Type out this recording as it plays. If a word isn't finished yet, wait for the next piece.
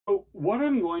what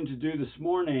I'm going to do this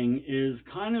morning is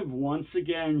kind of once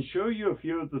again show you a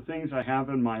few of the things I have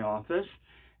in my office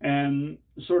and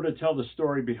sort of tell the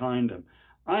story behind them.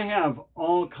 I have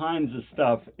all kinds of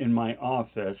stuff in my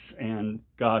office, and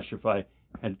gosh, if I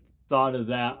had thought of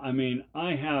that, I mean,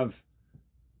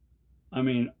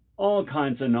 all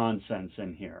kinds of nonsense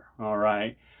in here, all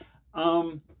right?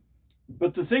 Um,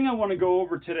 but the thing I want to go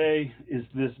over today is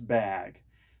this bag.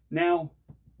 Now,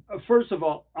 first of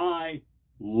all, I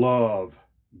love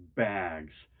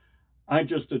bags. I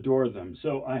just adore them.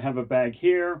 So I have a bag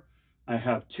here, I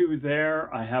have two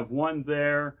there, I have one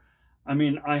there. I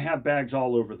mean, I have bags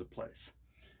all over the place.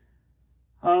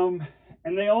 Um,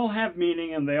 and they all have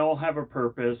meaning and they all have a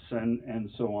purpose and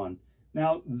so on.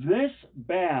 Now, this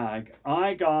bag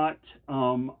I got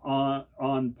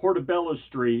on Portobello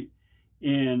Street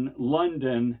in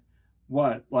London,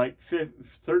 what, like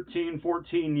 13,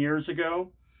 14 years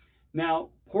ago? Now,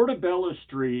 Portobello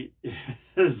Street is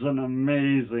an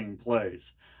amazing place.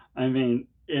 I mean,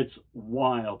 it's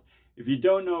wild. If you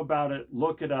don't know about it,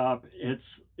 look it up.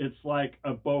 It's like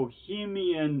a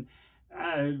bohemian,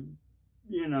 uh,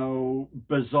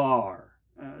 bazaar,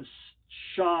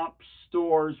 shops,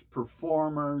 stores,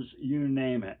 performers, you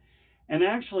name it. And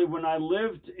actually, when I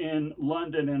lived in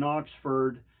London and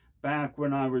Oxford back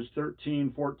when I was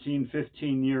 13, 14,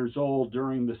 15 years old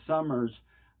during the summers,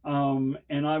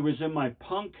 and I was in my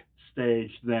punk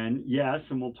stage then, yes,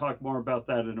 and we'll talk more about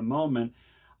that in a moment.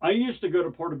 I used to go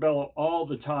to Portobello all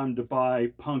the time to buy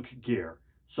punk gear.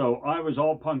 So I was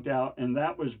all punked out, and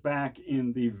that was back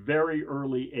in the very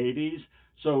early 80s.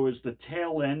 So it was the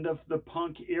tail end of the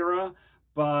punk era,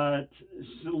 but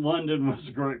London was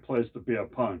a great place to be a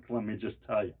punk, let me just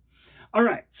tell you. All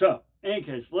right, so in any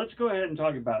case, let's go ahead and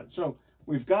talk about it. So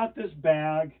we've got this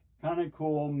bag, kind of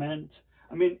cool,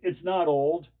 I mean, it's not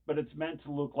old, but it's meant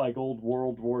to look like old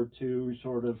World War II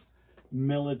sort of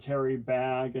military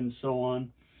bag and so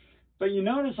on. But you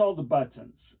notice all the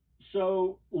buttons.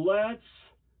 So let's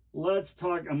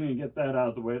talk. I'm going to get that out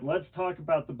of the way. Let's talk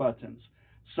about the buttons.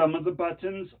 Some of the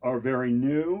buttons are very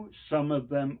new. Some of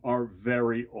them are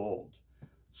very old.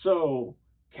 So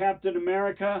Captain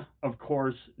America, of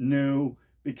course, new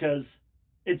because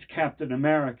it's Captain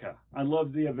America. I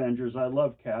love the Avengers. I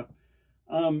love Cap.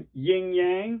 Yin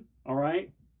Yang, all right,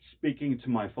 speaking to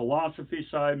my philosophy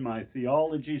side, my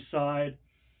theology side.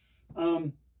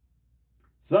 Um,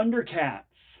 Thundercats,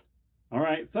 all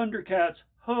right, Thundercats,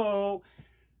 ho.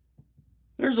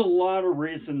 There's a lot of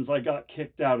reasons I got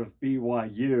kicked out of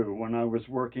BYU when I was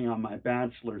working on my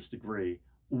bachelor's degree.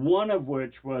 One of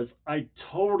which was I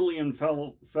totally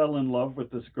fell in love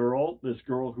with this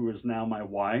girl who is now my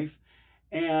wife,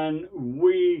 and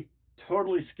we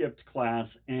totally skipped class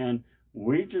and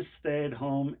we just stayed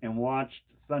home and watched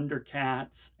Thundercats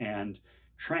and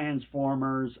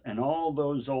Transformers and all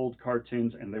those old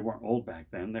cartoons. And they weren't old back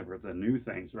then, they were the new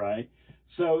things, right?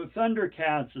 So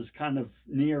Thundercats is kind of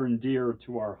near and dear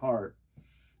to our heart.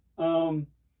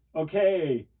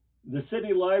 Okay, the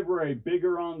city library,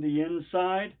 bigger on the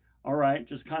inside. All right,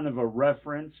 just kind of a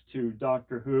reference to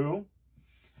Doctor Who.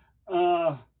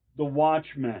 The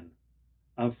Watchmen,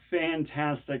 a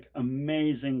fantastic,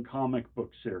 amazing comic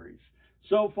book series.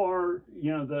 So far,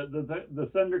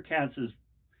 the Thundercats is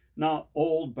not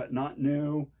old but not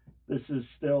new. This is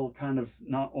still kind of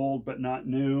not old but not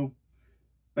new.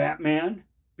 Batman,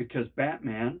 because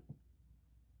Batman.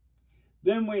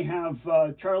 Then we have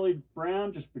Charlie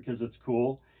Brown, just because it's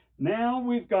cool. Now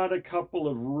we've got a couple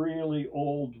of really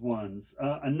old ones.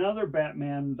 Another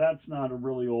Batman, that's not a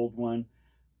really old one.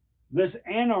 This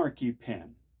Anarchy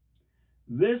pin.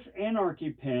 This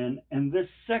Anarchy pin and this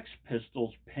Sex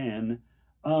Pistols pin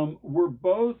were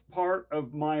both part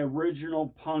of my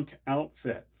original punk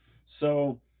outfit.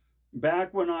 So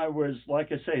back when I was,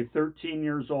 like I say, 13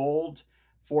 years old,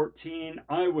 14,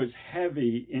 I was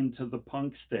heavy into the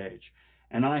punk stage.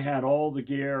 And I had all the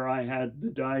gear, I had the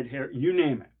dyed hair, you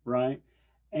name it, right?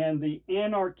 And the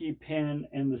Anarchy pin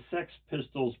and the Sex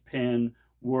Pistols pin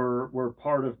were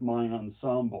part of my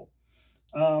ensemble.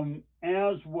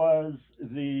 As was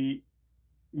the,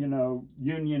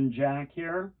 Union Jack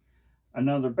here.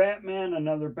 Another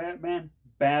Batman,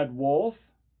 Bad Wolf,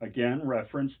 again,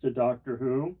 reference to Doctor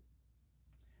Who.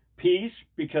 Peace,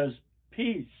 because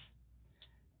peace.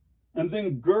 And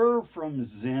then Gurr from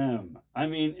Zim. I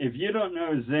mean, if you don't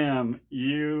know Zim,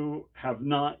 you have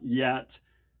not yet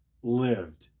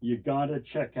lived. You gotta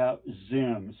check out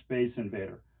Zim, Space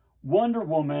Invader. Wonder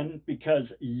Woman, because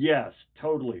yes,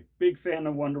 totally, big fan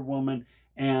of Wonder Woman,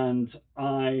 and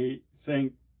I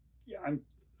think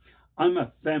I'm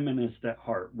a feminist at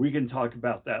heart. We can talk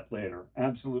about that later,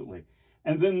 absolutely.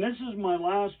 And then this is my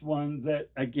last one that,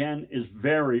 again, is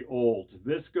very old.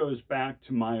 This goes back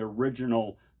to my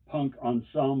original punk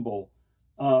ensemble.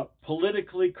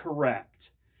 Politically correct.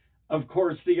 Of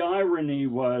course, the irony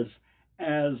was,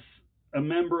 as a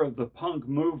member of the punk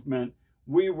movement,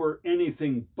 we were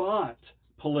anything but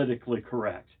politically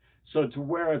correct. So to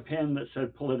wear a pin that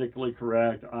said politically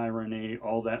correct, irony,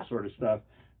 all that sort of stuff.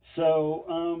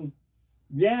 So,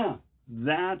 yeah,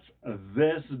 that's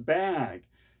this bag.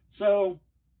 So,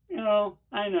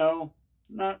 I know,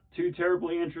 not too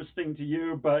terribly interesting to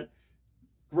you, but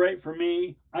great for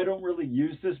me. I don't really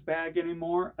use this bag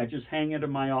anymore. I just hang it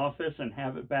in my office and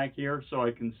have it back here so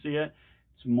I can see it.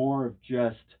 It's more of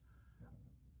just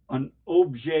an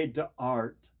objet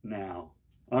d'art now.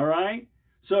 All right?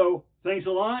 So thanks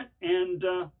a lot, and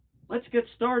let's get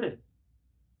started.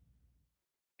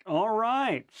 All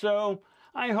right. So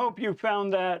I hope you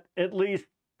found that at least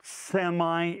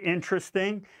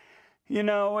semi-interesting.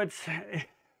 It's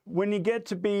when you get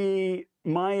to be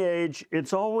my age,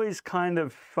 it's always kind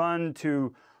of fun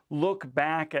to look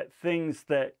back at things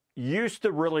that used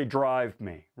to really drive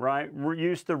me, right?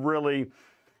 Used to really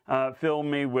fill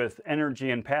me with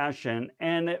energy and passion,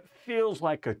 and it feels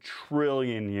like a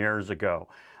trillion years ago.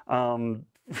 And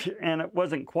it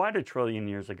wasn't quite a trillion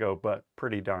years ago, but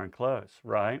pretty darn close,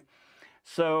 right?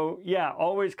 So yeah,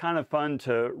 always kind of fun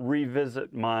to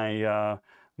revisit my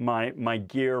my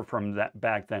gear from that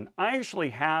back then. I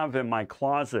actually have in my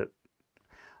closet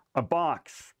a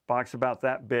box about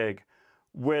that big,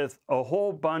 with a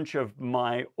whole bunch of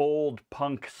my old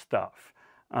punk stuff.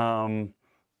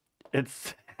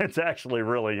 It's actually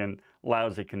really in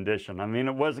lousy condition. I mean,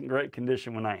 it wasn't great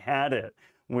condition when I had it.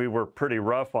 We were pretty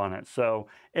rough on it, so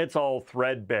it's all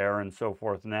threadbare and so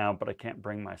forth now, but I can't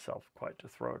bring myself quite to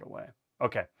throw it away.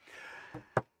 Okay,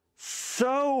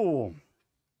 so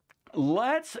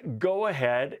let's go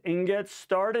ahead and get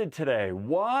started today.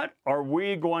 What are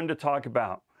we going to talk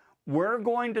about? We're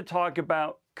going to talk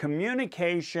about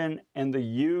communication and the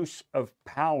use of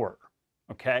power,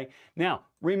 okay? Now,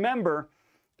 remember,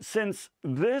 since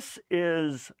this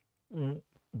is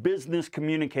business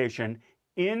communication,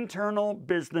 internal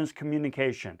business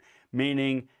communication,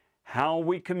 meaning how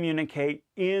we communicate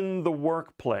in the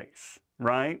workplace,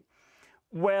 right?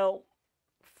 Well,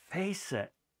 face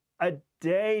it, a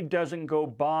day doesn't go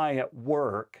by at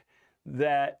work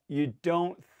that you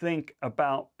don't think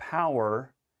about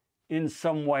power in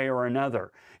some way or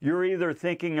another. You're either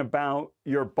thinking about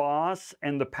your boss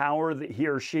and the power that he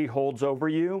or she holds over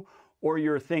you, or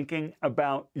you're thinking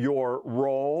about your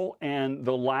role and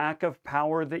the lack of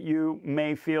power that you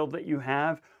may feel that you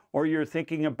have, or you're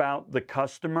thinking about the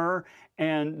customer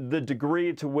and the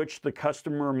degree to which the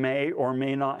customer may or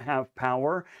may not have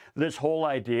power. This whole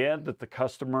idea that the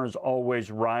customer is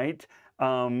always right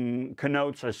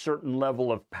connotes a certain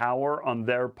level of power on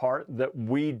their part that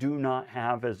we do not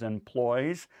have as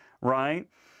employees, right?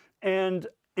 And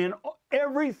in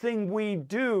everything we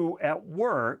do at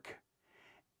work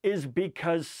is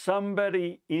because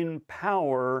somebody in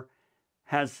power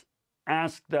has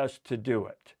asked us to do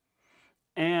it.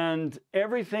 And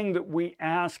everything that we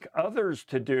ask others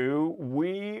to do,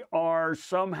 we are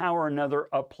somehow or another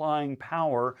applying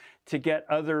power to get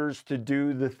others to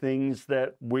do the things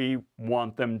that we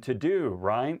want them to do,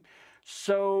 right?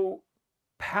 So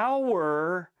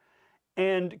power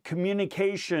and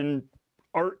communication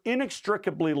are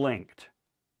inextricably linked.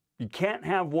 You can't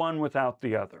have one without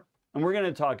the other. And we're going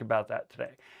to talk about that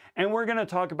today. And we're going to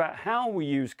talk about how we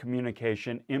use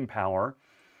communication in power.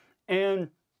 And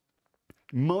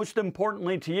most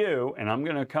importantly to you, and I'm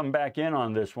going to come back in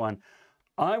on this one,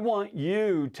 I want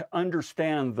you to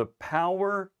understand the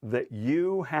power that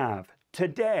you have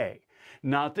today.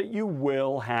 Not that you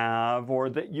will have, or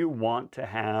that you want to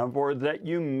have, or that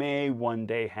you may one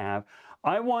day have.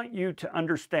 I want you to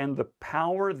understand the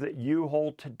power that you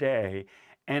hold today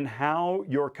and how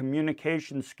your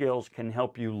communication skills can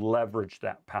help you leverage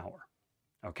that power.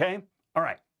 Okay? All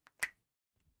right.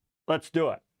 Let's do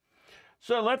it.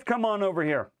 So let's come on over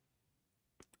here.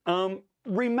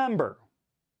 Remember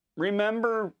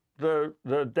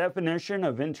the definition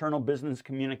of internal business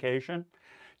communication: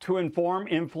 to inform,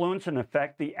 influence, and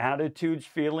affect the attitudes,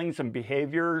 feelings, and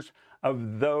behaviors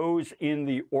of those in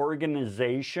the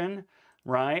organization,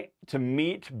 right? To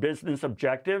meet business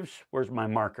objectives. Where's my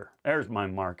marker? There's my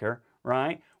marker,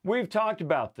 right? We've talked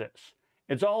about this.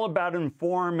 It's all about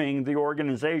informing the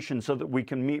organization so that we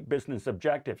can meet business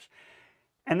objectives.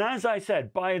 And as I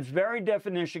said, by its very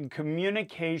definition,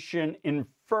 communication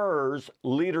infers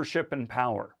leadership and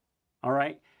power. All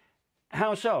right?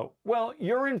 How so? Well,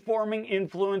 you're informing,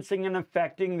 influencing, and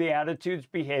affecting the attitudes,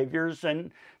 behaviors,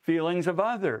 and feelings of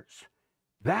others.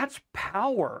 That's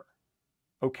power,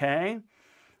 okay?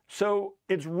 So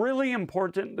it's really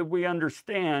important that we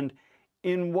understand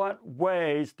in what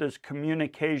ways does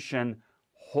communication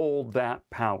hold that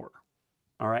power,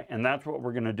 all right? And that's what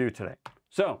we're going to do today.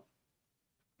 So,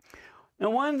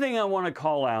 now one thing I want to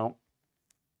call out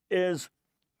is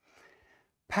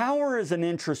power is an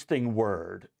interesting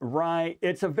word, right?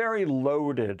 It's a very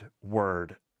loaded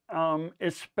word,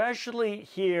 especially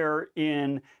here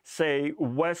in, say,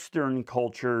 Western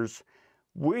cultures.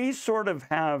 We sort of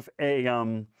have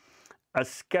a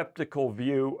skeptical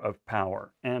view of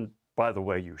power. And by the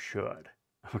way, you should,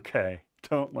 okay?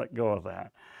 Don't let go of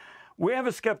that. We have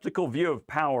a skeptical view of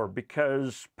power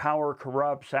because power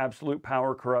corrupts, absolute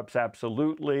power corrupts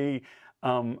absolutely.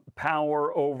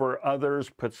 Power over others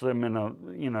puts them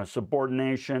in a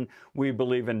subordination. We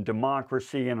believe in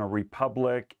democracy and a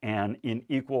republic and in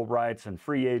equal rights and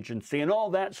free agency and all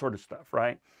that sort of stuff,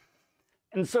 right?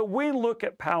 And so we look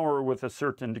at power with a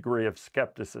certain degree of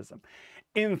skepticism.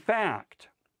 In fact,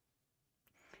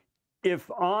 if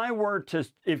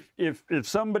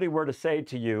somebody were to say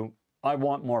to you, I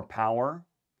want more power,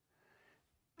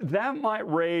 that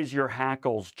might raise your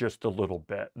hackles just a little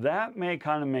bit. That may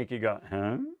kind of make you go,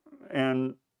 huh?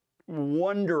 And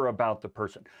wonder about the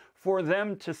person. For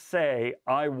them to say,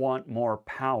 I want more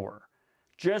power,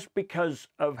 just because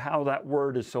of how that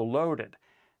word is so loaded.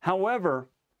 However,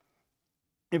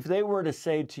 if they were to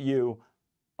say to you,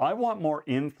 I want more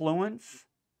influence,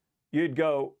 you'd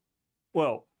go,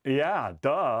 well, yeah,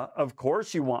 duh, of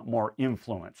course you want more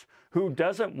influence. Who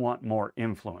doesn't want more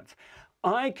influence?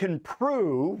 I can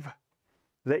prove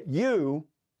that you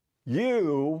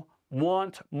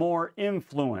want more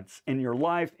influence in your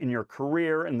life, in your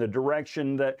career, in the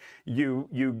direction that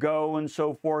you go and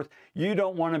so forth. You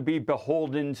don't want to be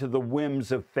beholden to the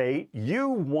whims of fate. You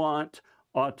want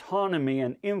autonomy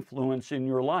and influence in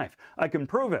your life. I can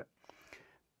prove it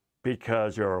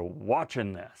because you're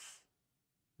watching this,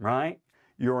 right?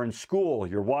 You're in school,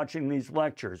 you're watching these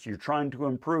lectures, you're trying to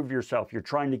improve yourself, you're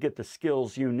trying to get the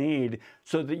skills you need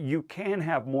so that you can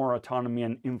have more autonomy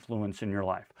and influence in your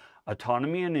life.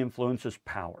 Autonomy and influence is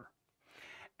power.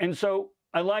 And so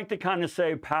I like to kind of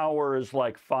say power is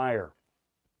like fire.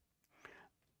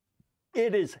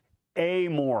 It is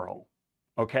amoral,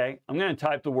 okay? I'm going to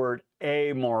type the word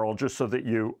amoral just so that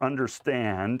you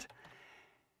understand.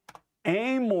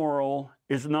 Amoral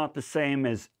is not the same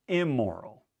as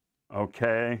immoral.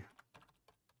 Okay?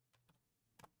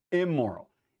 Immoral.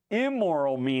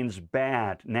 Immoral means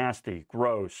bad, nasty,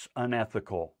 gross,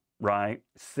 unethical, right?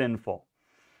 Sinful.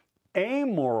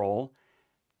 Amoral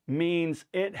means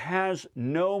it has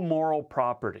no moral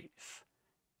properties.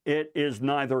 It is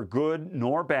neither good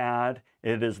nor bad.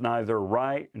 It is neither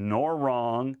right nor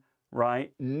wrong,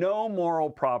 right? No moral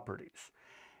properties.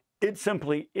 It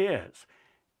simply is.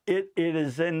 It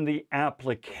is in the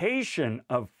application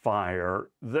of fire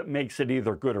that makes it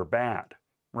either good or bad,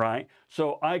 right?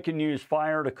 So I can use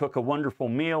fire to cook a wonderful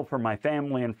meal for my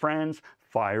family and friends.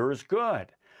 Fire is good.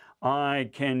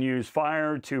 I can use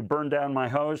fire to burn down my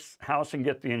house and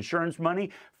get the insurance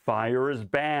money. Fire is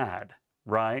bad,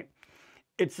 right?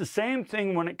 It's the same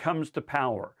thing when it comes to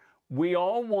power. We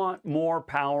all want more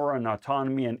power and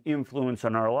autonomy and influence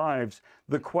in our lives.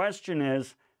 The question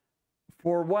is,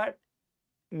 for what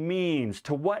means,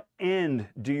 to what end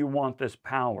do you want this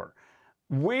power?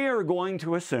 We are going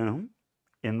to assume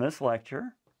in this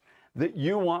lecture that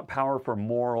you want power for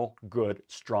moral, good,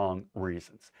 strong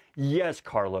reasons. Yes,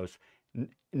 Carlos,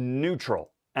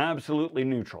 neutral, absolutely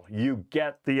neutral. You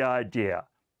get the idea.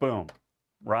 Boom,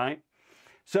 right?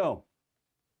 So,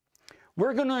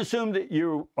 we're going to assume that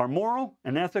you are moral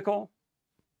and ethical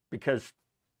because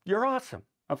you're awesome.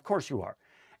 Of course you are.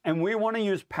 And we want to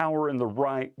use power in the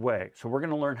right way. So we're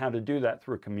going to learn how to do that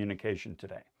through communication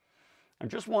today. I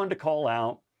just wanted to call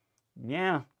out,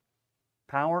 yeah,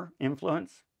 power,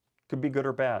 influence, could be good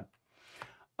or bad.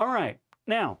 All right,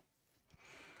 now,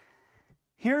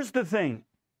 here's the thing.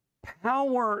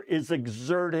 Power is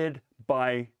exerted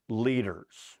by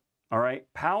leaders. All right,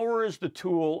 power is the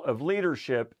tool of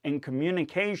leadership, and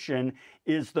communication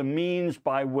is the means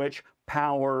by which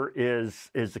power is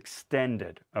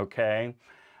extended, okay?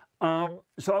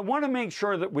 So I want to make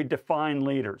sure that we define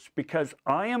leaders, because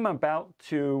I am about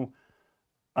to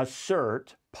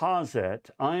posit,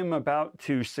 I am about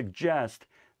to suggest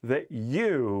that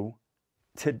you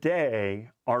today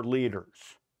are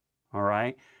leaders, all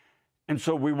right? And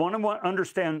so we want to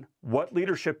understand what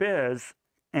leadership is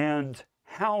and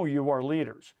how you are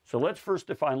leaders. So let's first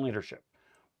define leadership.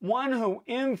 One who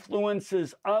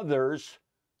influences others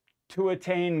to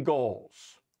attain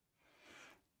goals.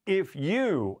 If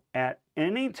you, at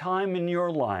any time in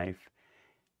your life,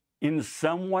 in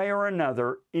some way or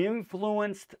another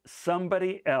influenced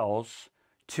somebody else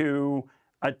to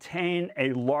attain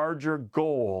a larger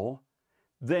goal,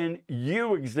 then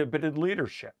you exhibited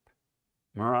leadership.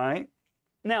 All right?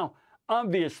 Now,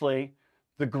 obviously,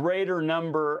 the greater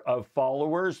number of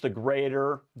followers, the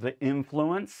greater the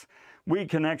influence. We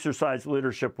can exercise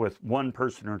leadership with one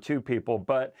person or two people,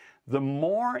 but the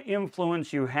more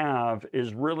influence you have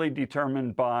is really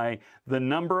determined by the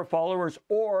number of followers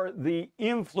or the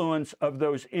influence of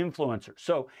those influencers.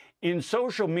 So in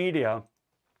social media,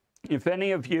 if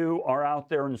any of you are out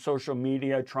there in social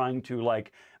media trying to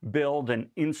like build an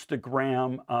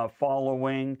Instagram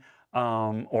following,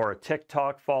 or a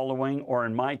TikTok following, or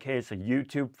in my case, a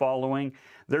YouTube following,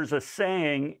 there's a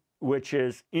saying which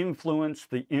is influence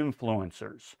the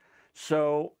influencers.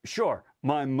 So sure,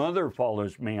 my mother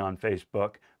follows me on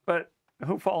Facebook, but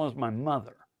who follows my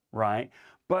mother, right?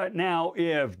 But now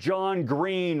if John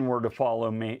Green were to follow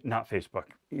me, not Facebook,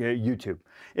 YouTube.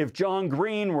 If John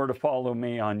Green were to follow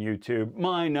me on YouTube,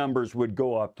 my numbers would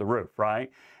go up the roof,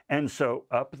 right? And so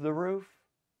up the roof,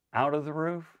 out of the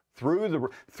roof, through the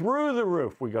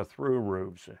roof. We go through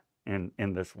roofs in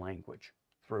this language,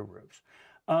 through roofs.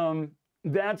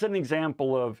 That's an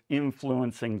example of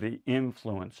influencing the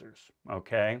influencers,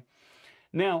 okay?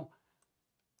 Now,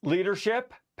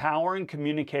 leadership, power, and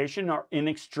communication are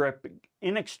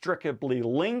inextricably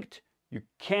linked. You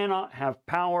cannot have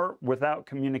power without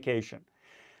communication.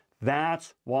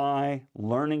 That's why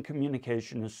learning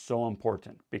communication is so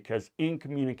important, because in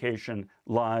communication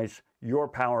lies your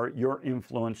power, your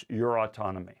influence, your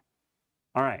autonomy.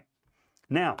 All right.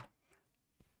 Now,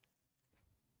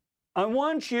 I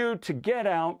want you to get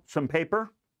out some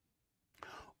paper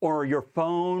or your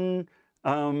phone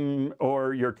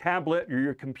or your tablet or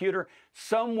your computer,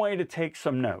 some way to take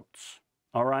some notes,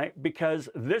 all right? Because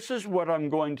this is what I'm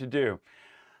going to do.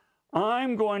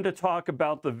 I'm going to talk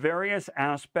about the various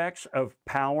aspects of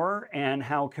power and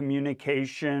how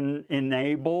communication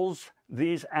enables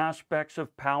these aspects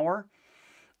of power.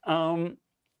 And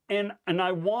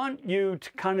I want you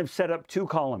to kind of set up two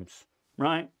columns,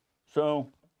 right? So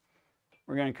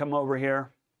we're going to come over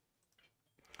here.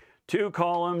 Two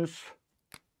columns,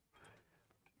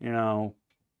 you know,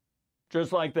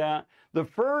 just like that. The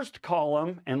first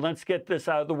column, and let's get this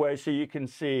out of the way so you can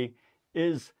see,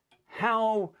 is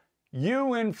how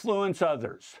you influence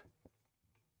others.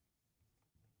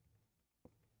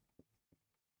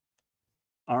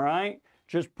 All right?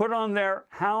 Just put on there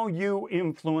how you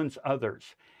influence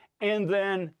others. And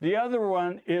then the other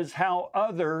one is how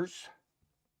others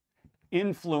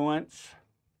influence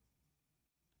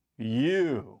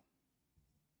you.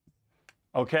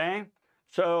 Okay?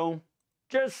 So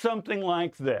just something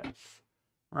like this,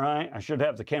 right? I should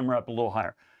have the camera up a little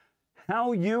higher.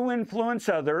 How you influence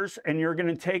others, and you're going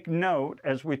to take note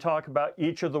as we talk about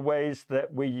each of the ways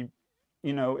that we,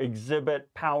 you know,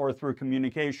 exhibit power through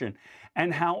communication,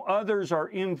 and how others are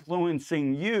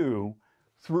influencing you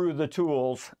through the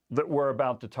tools that we're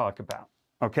about to talk about,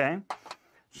 okay?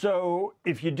 So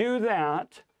if you do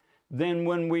that, then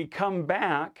when we come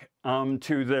back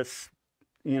to this,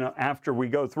 you know, after we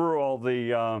go through all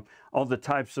the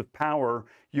types of power,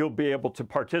 you'll be able to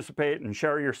participate and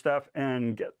share your stuff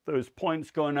and get those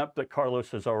points going up that Carlos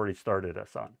has already started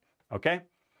us on. Okay?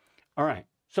 All right.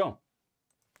 So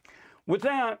with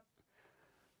that,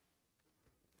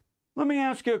 let me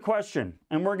ask you a question.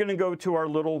 And we're going to go to our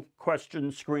little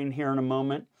question screen here in a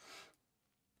moment.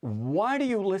 Why do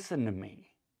you listen to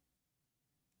me?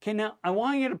 Okay, now I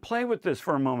want you to play with this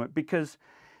for a moment, because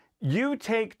you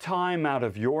take time out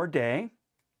of your day.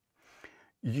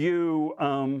 You,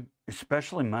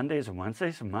 especially Mondays and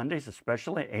Wednesdays, and Mondays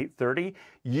especially at 8:30,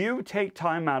 you take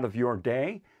time out of your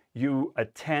day. You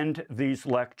attend these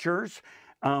lectures.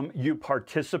 You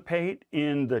participate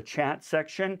in the chat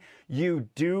section. You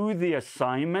do the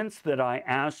assignments that I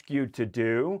ask you to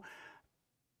do.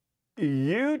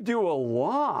 You do a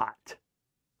lot,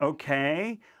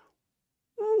 okay?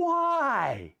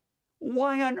 Why?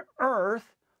 Why on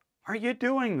earth are you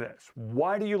doing this?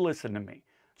 Why do you listen to me?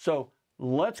 So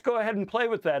let's go ahead and play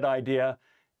with that idea,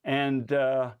 and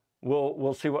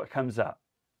we'll see what comes up.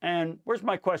 And where's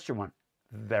my question one?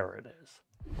 There it is.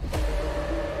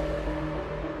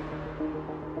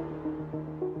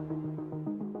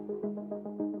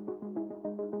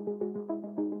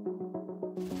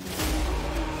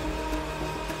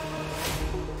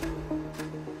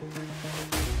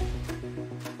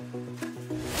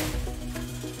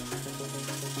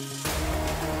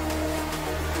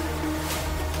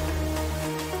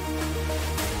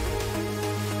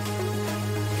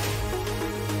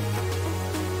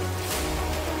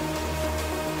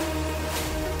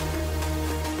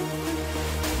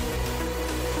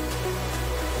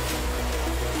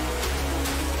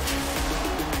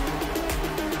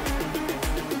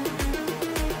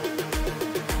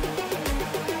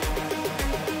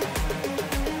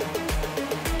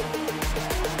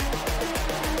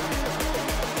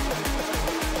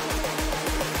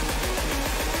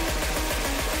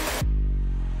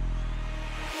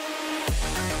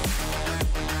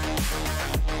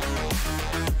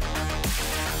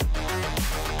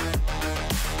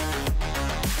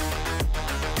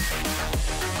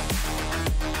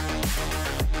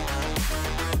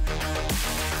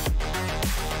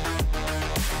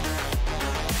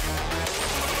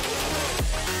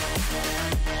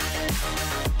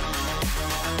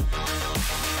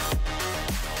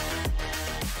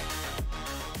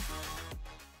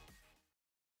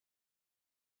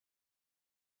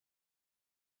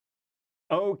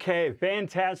 Okay,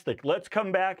 fantastic. Let's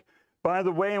come back, by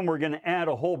the way, and we're going to add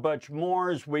a whole bunch more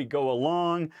as we go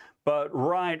along. But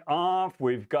right off,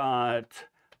 we've got,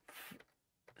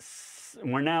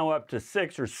 we're now up to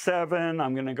 6 or 7.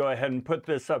 I'm going to go ahead and put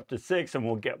this up to 6, and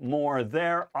we'll get more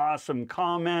there. Awesome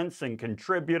comments and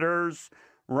contributors,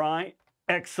 right?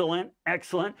 Excellent,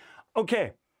 excellent.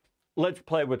 Okay, let's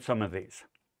play with some of these.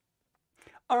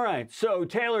 All right, so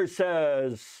Taylor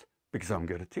says, because I'm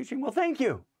good at teaching, well, thank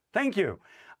you. Thank you.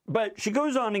 But she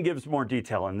goes on and gives more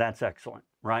detail, and that's excellent,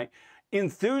 right?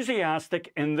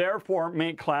 Enthusiastic and therefore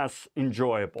make class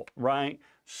enjoyable, right?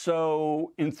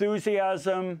 So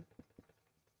enthusiasm,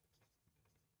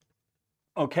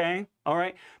 okay, all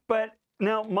right. But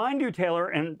now, mind you, Taylor,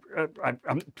 and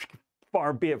I'm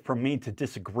far be it from me to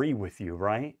disagree with you,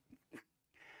 right?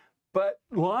 But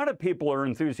a lot of people are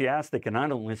enthusiastic, and I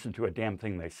don't listen to a damn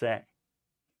thing they say,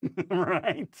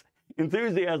 right?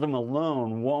 Enthusiasm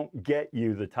alone won't get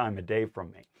you the time of day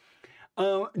from me.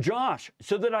 Josh,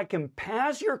 so that I can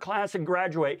pass your class and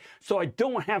graduate so I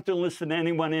don't have to listen to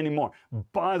anyone anymore.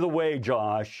 By the way,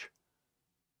 Josh,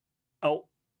 oh,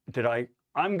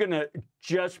 I'm going to,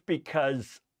 just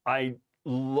because I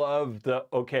love the,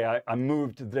 okay, I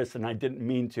moved this and I didn't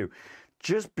mean to,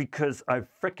 just because I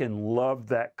frickin' love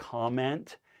that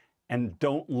comment and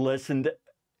don't listen to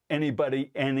anybody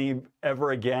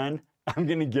ever again, I'm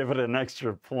going to give it an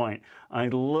extra point. I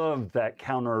love that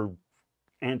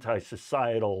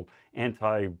anti-societal,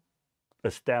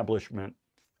 anti-establishment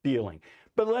feeling.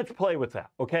 But let's play with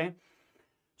that, okay?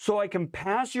 So I can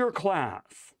pass your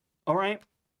class, all right?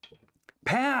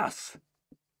 Pass.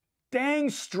 Dang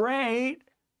straight.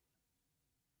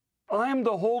 I'm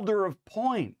the holder of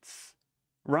points,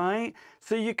 right?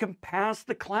 So you can pass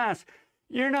the class.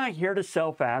 You're not here to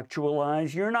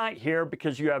self-actualize. You're not here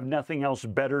because you have nothing else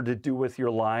better to do with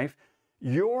your life.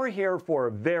 You're here for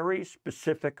a very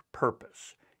specific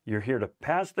purpose. You're here to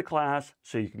pass the class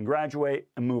so you can graduate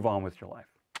and move on with your life.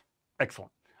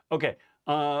 Excellent. Okay,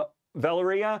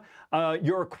 Valeria,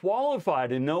 you're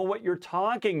qualified and know what you're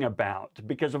talking about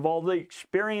because of all the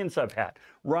experience I've had,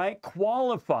 right?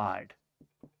 Qualified.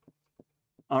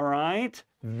 All right,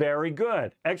 very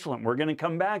good. Excellent. We're going to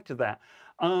come back to that.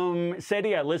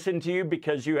 Sadie, I listen to you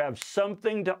because you have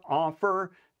something to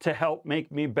offer to help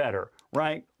make me better,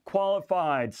 right?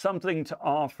 Qualified, something to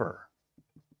offer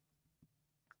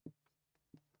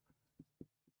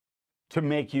to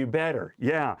make you better.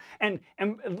 Yeah. And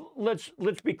let's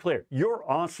be clear. You're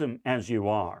awesome as you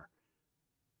are,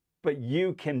 but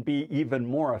you can be even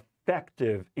more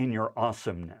effective in your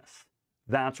awesomeness.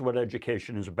 That's what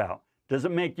education is about.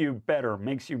 Doesn't make you better,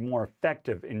 makes you more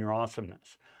effective in your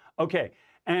awesomeness. Okay.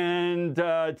 And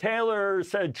Taylor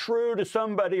said true to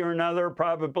somebody or another,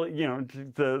 probably, you know,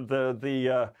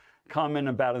 the comment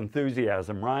about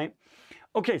enthusiasm, right?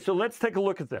 Okay, so let's take a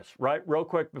look at this, right? Real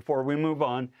quick before we move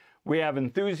on. We have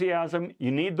enthusiasm.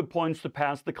 You need the points to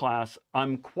pass the class.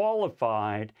 I'm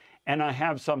qualified, and I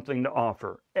have something to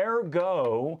offer.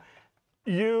 Ergo,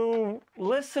 you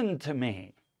listen to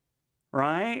me,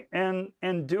 right? And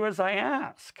do as I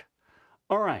ask.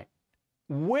 All right.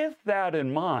 With that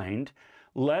in mind,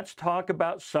 let's talk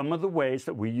about some of the ways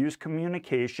that we use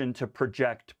communication to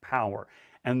project power.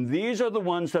 And these are the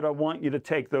ones that I want you to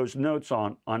take those notes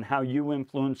on how you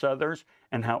influence others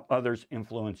and how others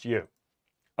influence you.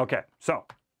 Okay, so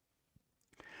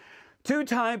 2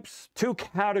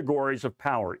 categories of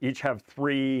power. Each have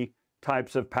 3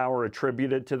 types of power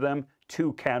attributed to them,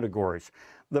 2 categories.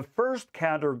 The first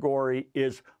category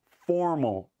is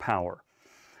formal power.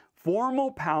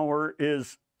 Formal power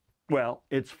is, well,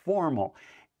 it's formal.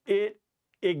 It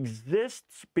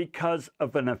exists because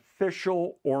of an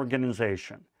official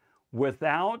organization.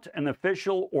 Without an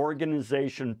official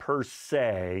organization per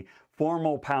se,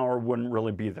 formal power wouldn't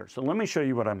really be there. So let me show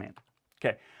you what I mean.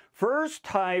 Okay, first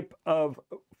type of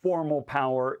formal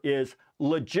power is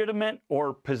legitimate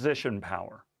or position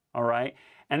power, all right?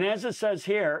 And as it says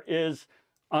here is,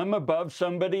 I'm above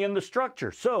somebody in the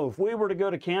structure. So if we were to go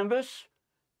to Canvas,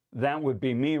 that would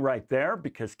be me right there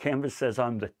because Canvas says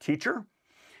I'm the teacher.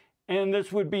 And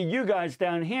this would be you guys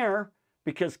down here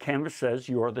because Canvas says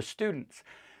you're the students.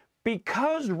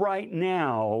 Because right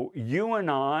now you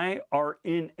and I are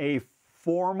in a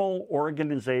formal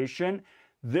organization,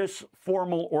 this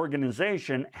formal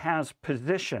organization has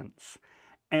positions.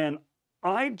 And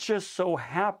I just so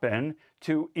happen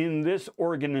to, in this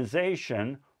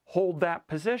organization, hold that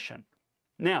position.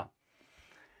 Now,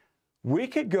 we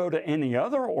could go to any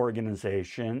other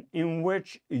organization in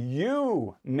which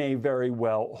you may very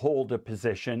well hold a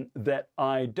position that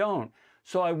I don't.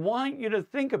 So I want you to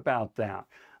think about that.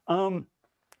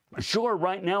 Sure,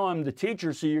 right now I'm the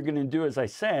teacher, so you're going to do as I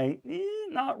say.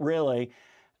 Not really.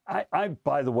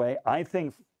 By the way, I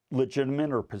think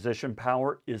legitimate or position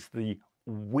power is the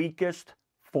weakest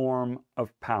form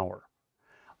of power.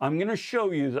 I'm going to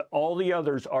show you that all the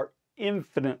others are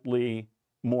infinitely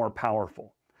more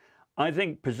powerful. I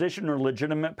think position or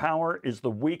legitimate power is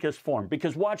the weakest form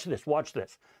because watch this, watch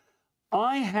this.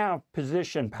 I have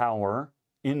position power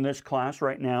in this class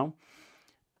right now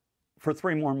for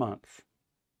 3 more months.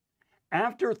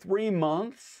 After 3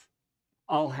 months,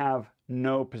 I'll have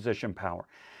no position power.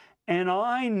 And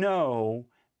I know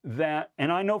that,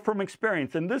 and I know from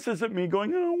experience, and this isn't me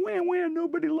going, oh, wah,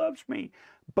 nobody loves me,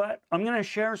 but I'm going to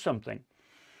share something.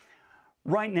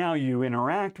 Right now, you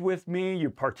interact with me, you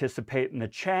participate in the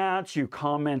chats, you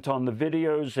comment on the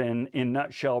videos in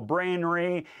Nutshell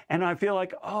Brainery, and I feel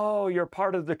like, oh, you're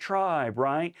part of the tribe,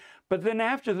 right? But then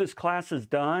after this class is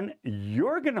done,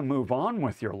 you're going to move on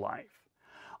with your life.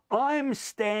 I'm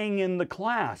staying in the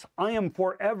class. I am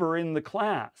forever in the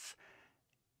class.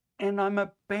 And I'm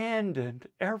abandoned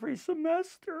every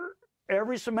semester.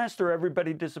 Every semester,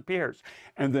 everybody disappears.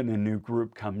 And then a new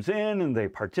group comes in and they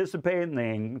participate and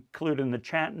they include in the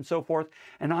chat and so forth.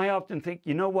 And I often think,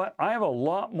 you know what? I have a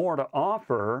lot more to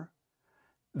offer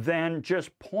than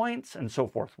just points and so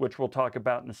forth, which we'll talk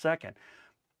about in a second.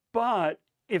 But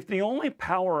if the only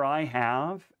power I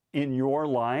have in your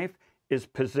life is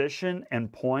position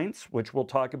and points, which we'll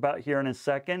talk about here in a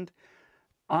second,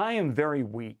 I am very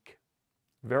weak.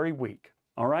 Very weak.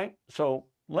 All right? So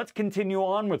let's continue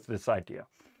on with this idea.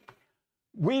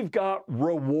 We've got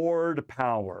reward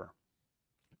power.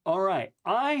 All right,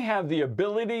 I have the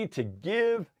ability to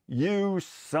give you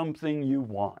something you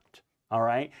want. All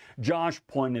right, Josh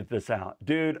pointed this out.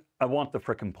 Dude, I want the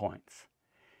frickin' points.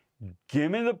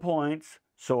 Give me the points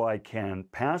so I can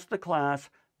pass the class,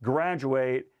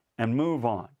 graduate, and move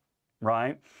on,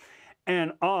 right?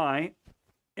 And I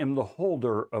am the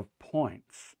holder of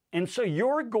points. And so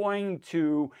you're going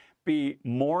to be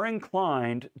more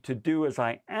inclined to do as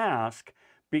I ask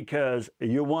because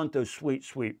you want those sweet,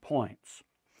 sweet points.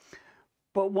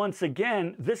 But once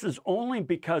again, this is only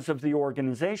because of the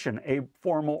organization, a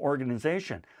formal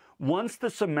organization. Once the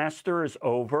semester is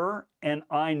over and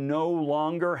I no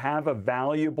longer have a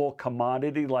valuable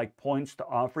commodity like points to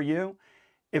offer you,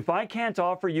 if I can't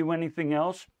offer you anything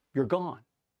else, you're gone.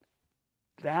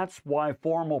 That's why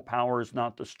formal power is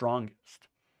not the strongest.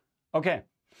 Okay.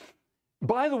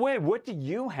 By the way, what do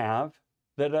you have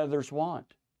that others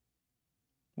want?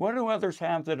 What do others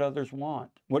have that others want?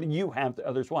 What do you have that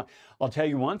others want? I'll tell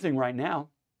you one thing right now.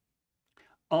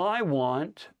 I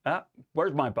want,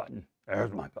 where's my button?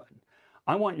 There's my button.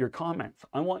 I want your comments.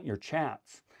 I want your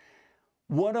chats.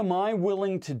 What am I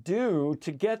willing to do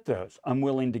to get those? I'm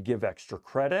willing to give extra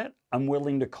credit. I'm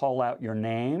willing to call out your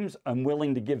names. I'm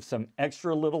willing to give some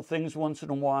extra little things once in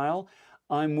a while.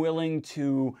 I'm willing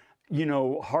to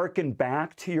hearken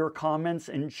back to your comments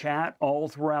in chat all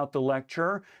throughout the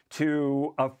lecture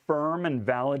to affirm and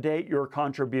validate your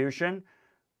contribution.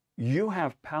 You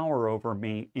have power over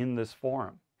me in this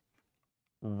forum.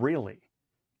 Really,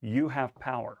 you have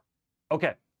power.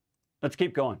 Okay, let's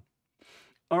keep going.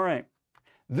 All right,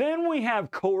 then we have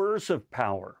coercive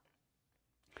power.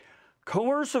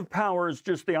 Coercive power is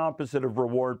just the opposite of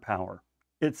reward power.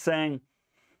 It's saying,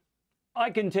 I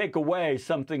can take away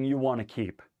something you want to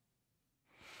keep.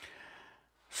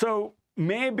 So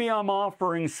maybe I'm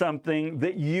offering something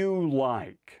that you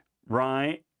like,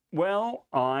 right? Well,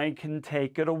 I can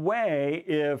take it away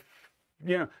if,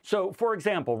 so for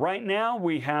example, right now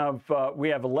we have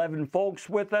 11 folks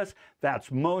with us. That's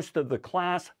most of the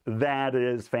class. That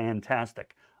is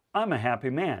fantastic. I'm a happy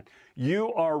man.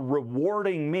 You are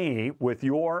rewarding me with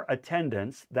your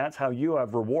attendance. That's how you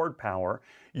have reward power.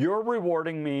 You're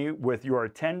rewarding me with your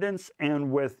attendance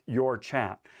and with your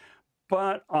chat.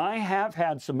 But I have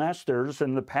had semesters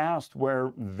in the past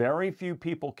where very few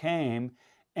people came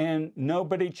and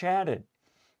nobody chatted.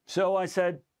 So I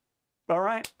said, all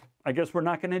right, I guess we're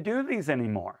not going to do these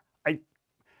anymore.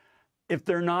 If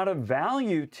they're not of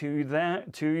value to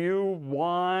you,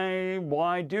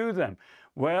 why do them?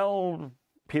 Well,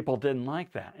 people didn't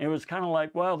like that. It was kind of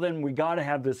like, well, then we got to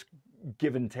have this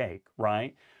give and take,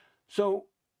 right? So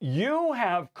you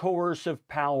have coercive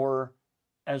power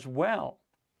as well,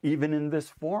 even in this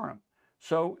forum.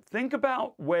 So think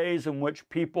about ways in which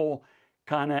people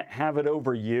kind of have it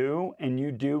over you and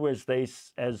you do as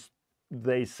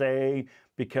they say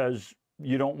because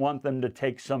you don't want them to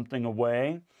take something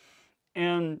away.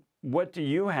 And what do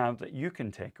you have that you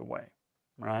can take away,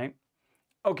 right?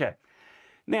 Okay,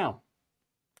 now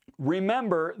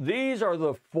remember, these are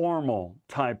the formal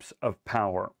types of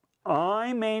power.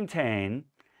 I maintain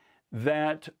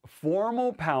that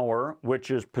formal power,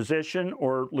 which is position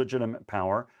or legitimate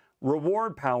power,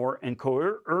 reward power, and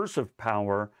coercive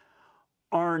power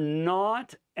are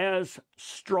not as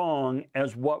strong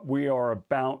as what we are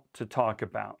about to talk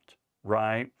about,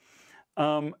 right?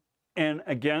 And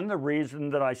again, the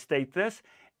reason that I state this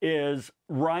is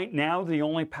right now, the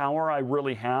only power I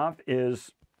really have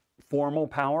is formal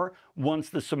power. Once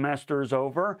the semester is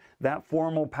over, that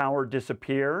formal power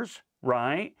disappears,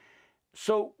 right?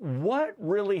 So what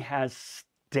really has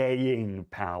staying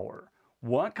power?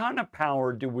 What kind of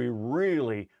power do we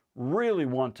really, really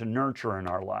want to nurture in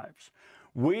our lives?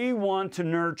 We want to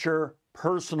nurture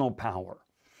personal power.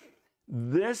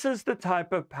 This is the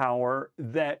type of power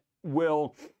that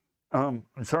will, I'm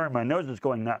sorry, my nose is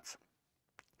going nuts,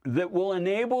 that will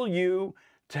enable you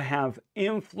to have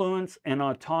influence and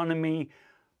autonomy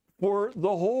for the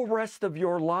whole rest of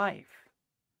your life,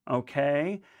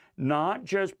 okay? Not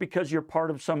just because you're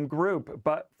part of some group,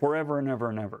 but forever and ever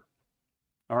and ever.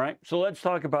 All right, so let's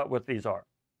talk about what these are.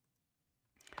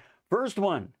 First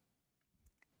one,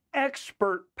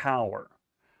 expert power,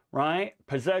 right?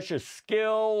 Possess a skill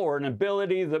or an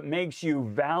ability that makes you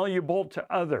valuable to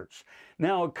others.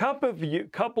 Now, a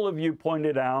couple of you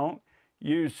pointed out,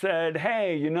 you said,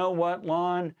 hey, you know what,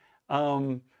 Lon?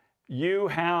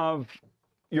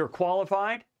 You're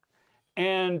qualified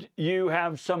and you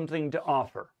have something to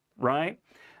offer, right?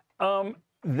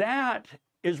 That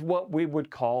is what we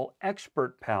would call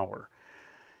expert power.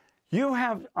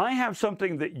 I have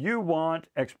something that you want,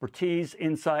 expertise,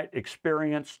 insight,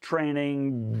 experience,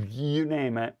 training, you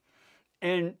name it.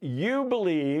 And you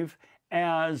believe,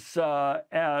 as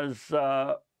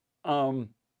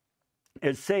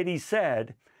Sadie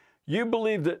said, you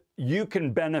believe that you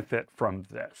can benefit from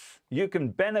this. You can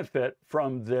benefit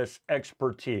from this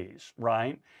expertise,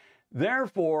 right?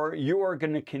 Therefore, you are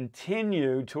going to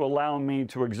continue to allow me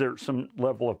to exert some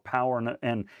level of power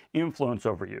and influence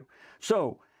over you.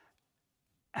 So,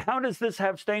 how does this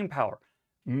have staying power?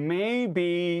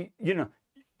 Maybe,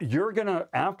 you're going to,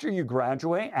 after you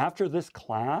graduate, after this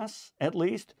class at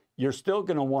least, you're still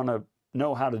going to want to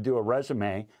know how to do a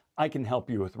resume. I can help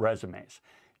you with resumes.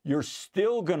 You're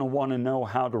still going to want to know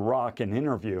how to rock an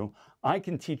interview. I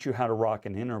can teach you how to rock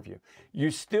an interview.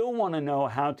 You still want to know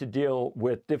how to deal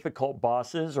with difficult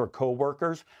bosses or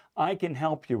coworkers. I can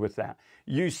help you with that.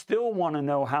 You still want to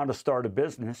know how to start a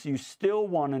business. You still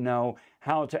want to know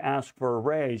how to ask for a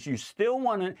raise. You still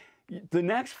want to, the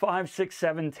next 5, 6,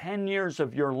 7, 10 years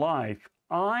of your life,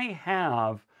 I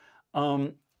have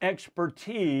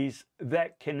expertise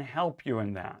that can help you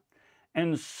in that.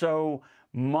 And so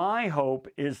my hope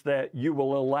is that you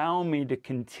will allow me to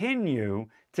continue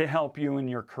to help you in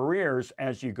your careers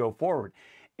as you go forward.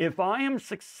 If I am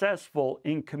successful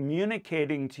in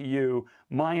communicating to you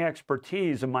my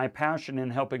expertise and my passion in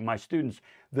helping my students,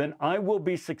 then I will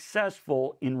be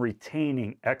successful in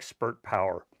retaining expert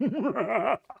power.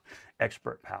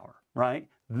 Expert power, right?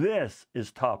 This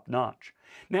is top notch.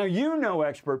 Now, you know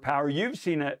expert power. You've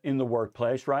seen it in the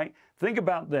workplace, right? Think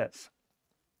about this.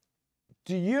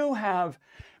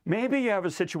 Maybe you have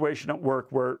a situation at work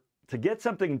where to get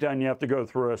something done, you have to go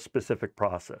through a specific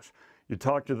process. You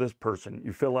talk to this person,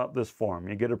 you fill out this form,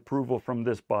 you get approval from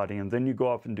this body, and then you go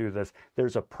off and do this.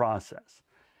 There's a process.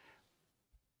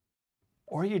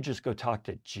 Or you just go talk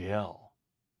to Jill,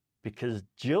 because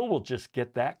Jill will just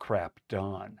get that crap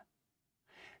done.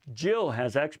 Jill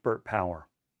has expert power.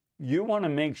 You want to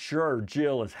make sure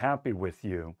Jill is happy with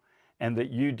you and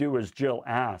that you do as Jill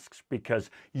asks, because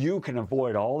you can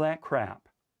avoid all that crap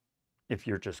if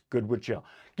you're just good with Jill.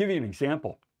 Give you an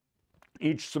example.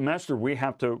 Each semester we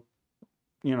have to,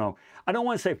 I don't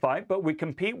want to say fight, but we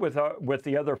compete with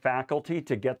the other faculty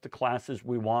to get the classes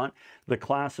we want, the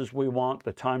time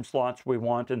slots we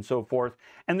want, and so forth.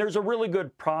 And there's a really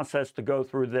good process to go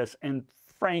through this. And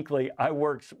frankly, I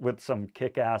work with some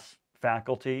kick-ass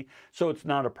faculty, so it's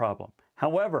not a problem.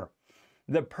 However,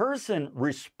 the person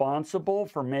responsible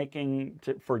for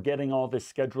getting all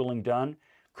this scheduling done,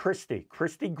 Christy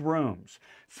Grooms.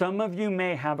 Some of you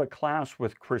may have a class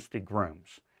with Christy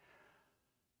Grooms.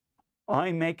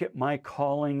 I make it my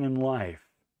calling in life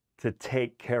to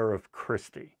take care of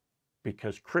Christy,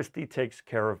 because Christy takes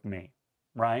care of me,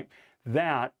 right?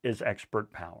 That is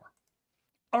expert power.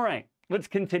 All right, let's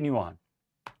continue on.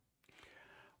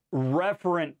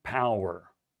 Referent power.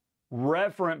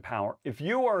 Referent power. If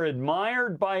you are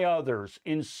admired by others,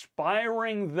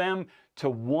 inspiring them to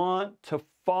want to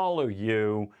follow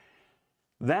you,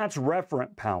 that's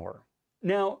referent power.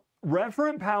 Now,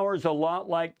 referent power is a lot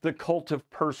like the cult of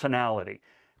personality.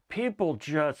 people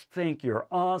just think you're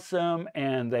awesome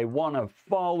and they want to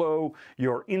follow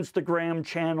your Instagram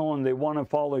channel and they want to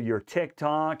follow your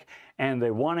TikTok and they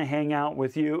want to hang out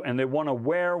with you and they want to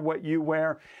wear what you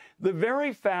wear. The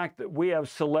very fact that we have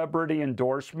celebrity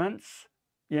endorsements,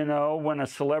 you know, when a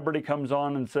celebrity comes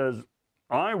on and says,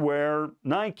 I wear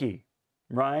Nike,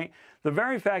 right? The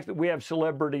very fact that we have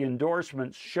celebrity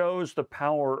endorsements shows the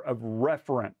power of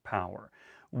referent power.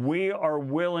 We are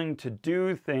willing to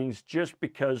do things just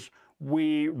because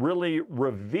we really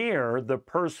revere the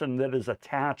person that is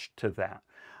attached to that.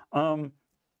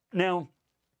 Now,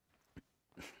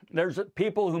 there's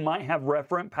people who might have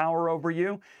referent power over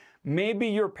you. Maybe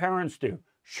your parents do.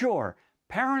 Sure,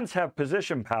 parents have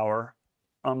position power.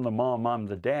 I'm the mom, I'm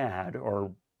the dad,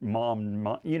 or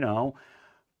mom, you know,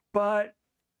 but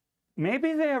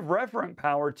maybe they have referent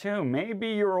power too. Maybe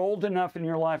you're old enough in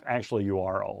your life. Actually, you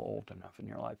are old enough in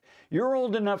your life. You're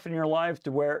old enough in your life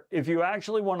to where if you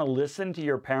actually want to listen to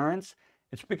your parents,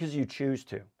 it's because you choose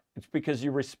to. It's because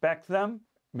you respect them.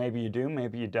 Maybe you do,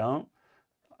 maybe you don't.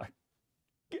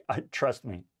 Trust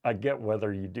me, I get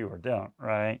whether you do or don't,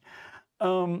 right?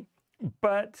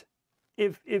 But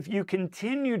if you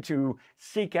continue to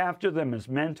seek after them as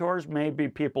mentors, maybe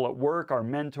people at work are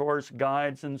mentors,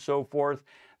 guides, and so forth,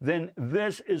 then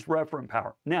this is referent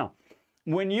power. Now,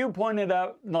 when you pointed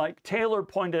out, like Taylor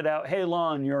pointed out, hey,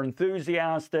 Lon, you're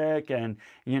enthusiastic and,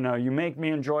 you know, you make me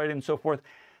enjoy it and so forth.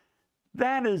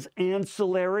 That is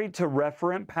ancillary to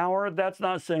referent power. That's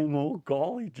not saying, oh,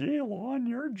 golly gee, Lon,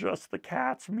 you're just the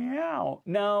cat's meow.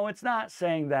 No, it's not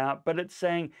saying that, but it's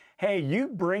saying, hey, you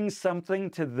bring something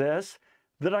to this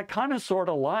that I kind of sort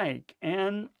of like,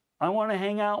 and I want to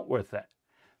hang out with it.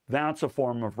 That's a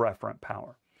form of referent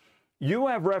power. You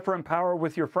have referent power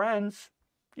with your friends.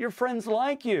 Your friends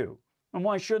like you, and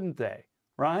why shouldn't they,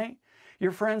 right?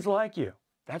 Your friends like you.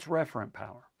 That's referent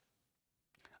power.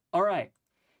 All right.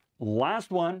 Last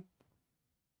one,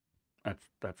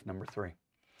 that's number 3.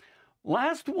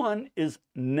 Last one is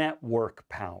network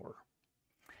power.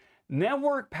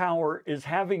 Network power is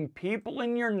having people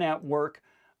in your network,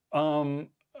 who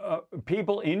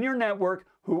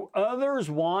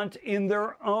others want in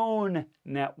their own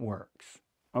networks,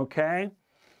 okay?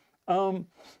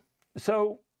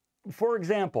 So, for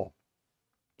example,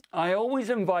 I always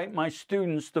invite my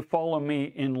students to follow me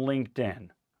in LinkedIn.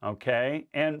 Okay,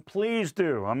 and please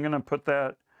do. I'm going to put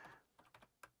that,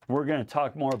 we're going to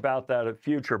talk more about that in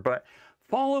future, but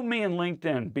follow me in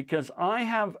LinkedIn because I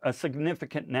have a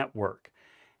significant network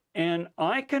and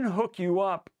I can hook you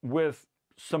up with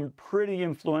some pretty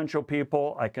influential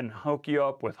people. I can hook you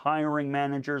up with hiring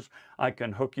managers. I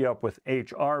can hook you up with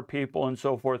HR people and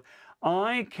so forth.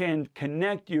 I can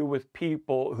connect you with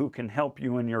people who can help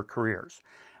you in your careers.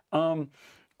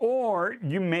 Or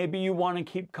maybe you want to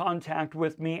keep contact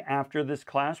with me after this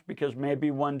class because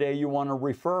maybe one day you want a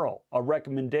referral, a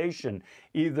recommendation,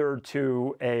 either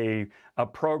to a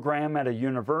program at a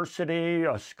university,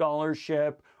 a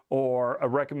scholarship, or a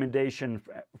recommendation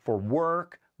for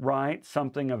work, right?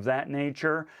 Something of that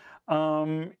nature.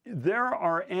 There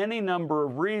are any number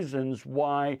of reasons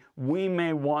why we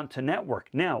may want to network.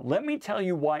 Now, let me tell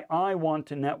you why I want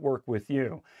to network with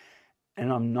you. And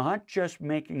I'm not just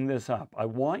making this up. I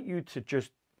want you to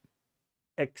just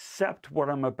accept what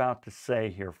I'm about to say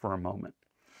here for a moment.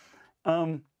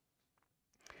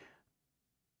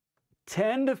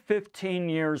 10 to 15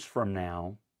 years from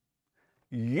now,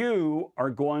 you are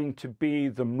going to be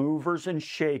the movers and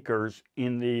shakers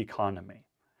in the economy.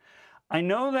 I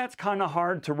know that's kind of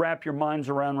hard to wrap your minds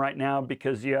around right now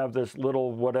because you have this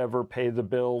little whatever pay the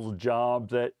bills job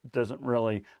that doesn't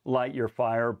really light your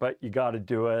fire, but you got to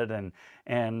do it and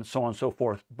so on and so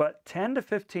forth. But 10 to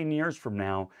 15 years from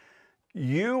now,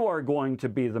 you are going to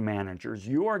be the managers.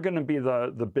 You are going to be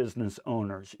the business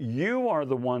owners. You are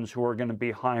the ones who are going to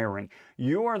be hiring.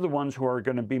 You are the ones who are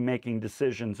going to be making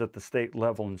decisions at the state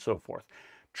level and so forth.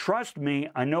 Trust me,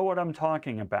 I know what I'm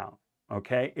talking about.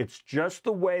 Okay, it's just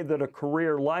the way that a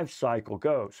career life cycle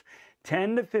goes.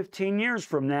 10 to 15 years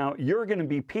from now, you're going to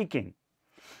be peaking.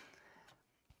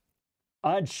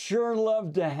 I'd sure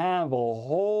love to have a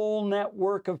whole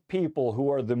network of people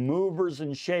who are the movers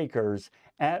and shakers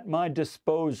at my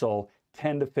disposal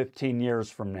 10 to 15 years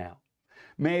from now.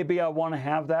 Maybe I want to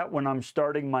have that when I'm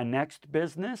starting my next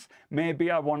business.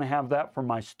 Maybe I want to have that for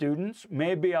my students.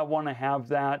 Maybe I want to have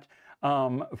that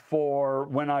for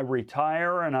when I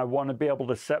retire and I want to be able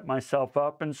to set myself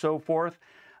up and so forth.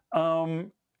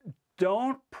 Don't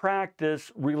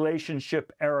practice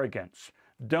relationship arrogance.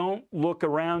 Don't look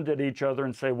around at each other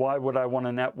and say, why would I want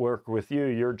to network with you?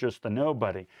 You're just a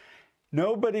nobody.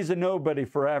 Nobody's a nobody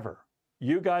forever.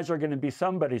 You guys are going to be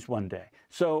somebody's one day.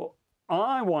 So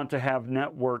I want to have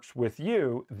networks with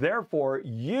you. Therefore,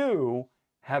 you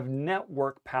have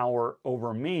network power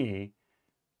over me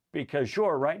because,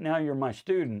 sure, right now you're my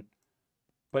student,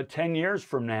 but 10 years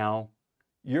from now,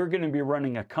 you're going to be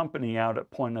running a company out at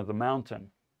Point of the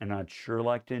Mountain. And I'd sure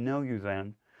like to know you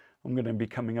then. I'm going to be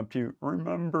coming up to you,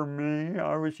 remember me?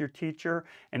 I was your teacher.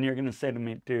 And you're going to say to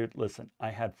me, dude, listen, I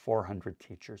had 400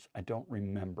 teachers. I don't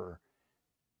remember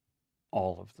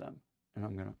all of them. And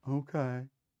I'm going to, okay.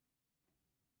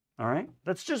 All right?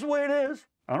 That's just the way it is.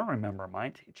 I don't remember my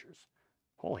teachers.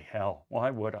 Holy hell, why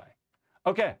would I?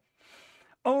 Okay.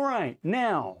 All right,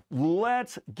 now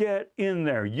let's get in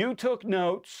there. You took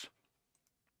notes.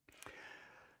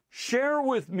 Share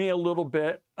with me a little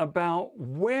bit about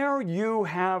where you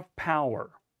have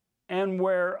power and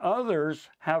where others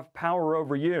have power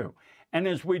over you. And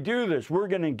as we do this, we're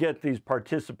going to get these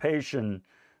participation,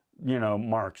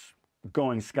 marks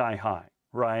going sky high,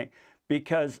 right?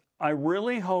 Because I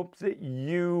really hope that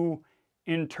you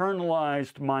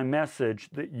internalized my message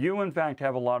that you, in fact,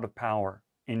 have a lot of power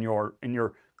in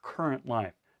your current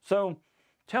life. So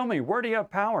tell me, where do you have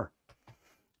power?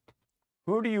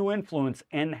 Who do you influence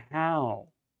and how,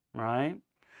 right?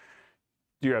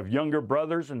 Do you have younger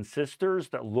brothers and sisters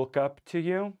that look up to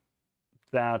you?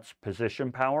 That's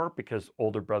position power because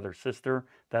older brother, sister.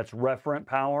 That's referent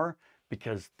power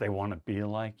because they want to be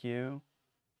like you,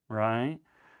 right?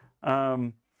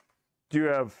 Do you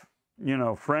have,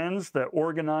 friends that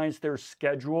organize their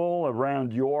schedule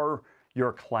around your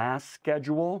class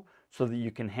schedule so that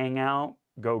you can hang out,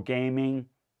 go gaming,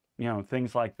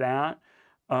 things like that?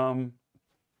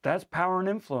 That's power and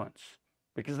influence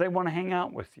because they want to hang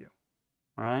out with you,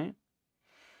 right?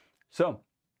 So,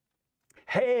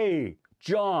 hey,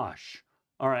 Josh.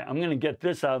 All right, I'm going to get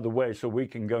this out of the way so we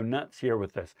can go nuts here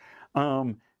with this.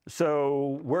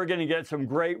 So we're going to get some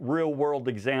great real world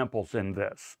examples in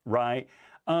this, right?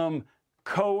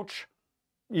 Coach,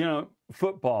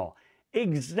 football.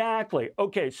 Exactly.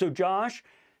 Okay, so Josh,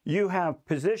 you have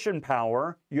position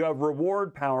power, you have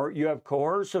reward power, you have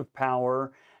coercive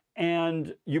power,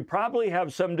 and you probably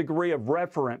have some degree of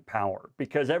referent power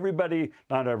because everybody,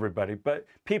 not everybody, but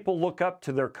people look up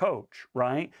to their coach,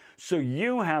 right? So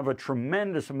you have a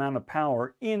tremendous amount of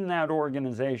power in that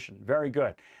organization. Very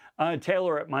good.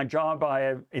 Taylor, at my job,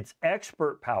 it's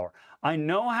expert power. I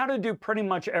know how to do pretty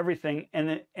much everything,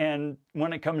 and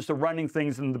when it comes to running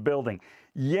things in the building.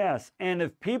 Yes, and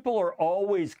if people are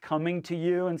always coming to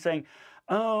you and saying,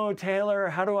 oh, Taylor,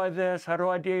 how do I this? How do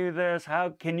I do this? How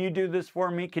can you do this for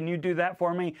me? Can you do that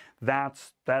for me?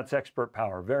 That's expert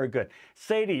power. Very good.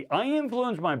 Sadie, I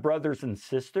influence my brothers and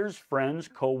sisters, friends,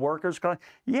 co-workers.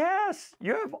 Yes,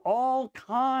 you have all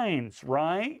kinds,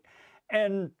 right?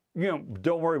 And,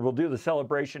 don't worry, we'll do the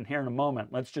celebration here in a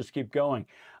moment. Let's just keep going.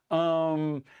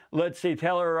 Let's see,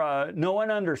 Taylor, no one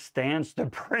understands the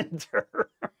printer.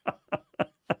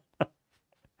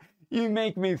 You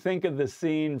make me think of the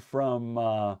scene from,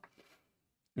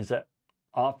 is that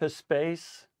Office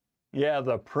Space? Yeah,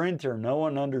 the printer. No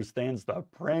one understands the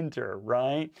printer,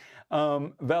 right?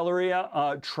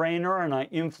 Valeria, trainer, and I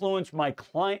influence my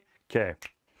client. Okay.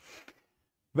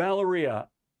 Valeria,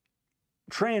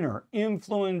 trainer,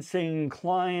 influencing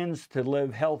clients to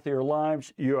live healthier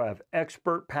lives. You have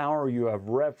expert power, you have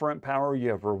referent power, you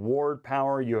have reward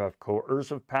power, you have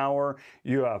coercive power,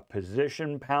 you have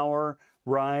position power,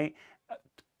 right?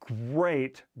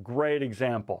 Great, great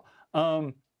example.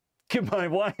 My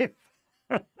wife,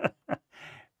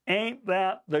 ain't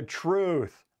that the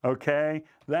truth? Okay,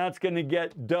 that's going to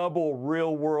get double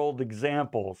real world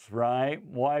examples, right?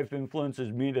 Wife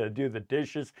influences me to do the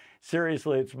dishes.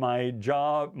 Seriously, it's my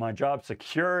job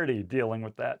security dealing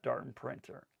with that darn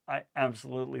printer. I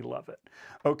absolutely love it.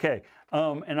 Okay,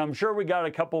 and I'm sure we got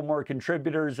a couple more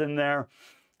contributors in there.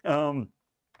 In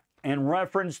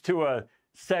reference to a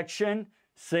section,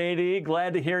 Sadie,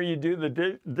 glad to hear you do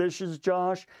the dishes,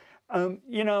 Josh.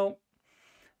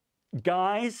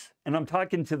 Guys, and I'm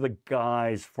talking to the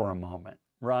guys for a moment,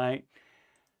 right?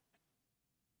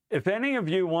 If any of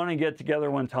you want to get together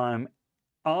one time,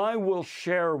 I will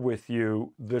share with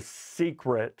you the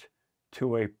secret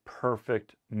to a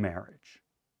perfect marriage.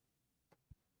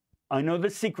 I know the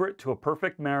secret to a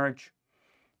perfect marriage.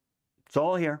 It's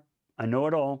all here. I know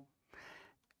it all.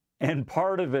 And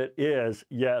part of it is,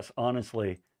 yes,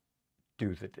 honestly,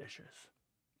 do the dishes.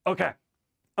 Okay.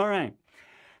 All right.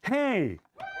 Hey.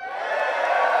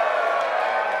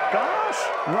 Gosh,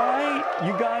 right?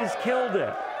 You guys killed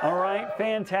it. All right,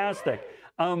 fantastic.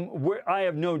 I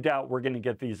have no doubt we're going to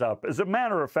get these up. As a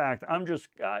matter of fact, I'm just,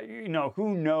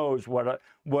 who knows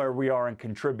where we are in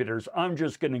contributors. I'm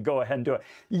just going to go ahead and do it.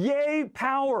 Yay,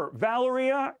 power.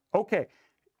 Valeria, okay.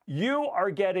 you are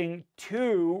getting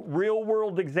 2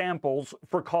 real-world examples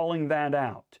for calling that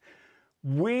out.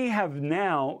 We have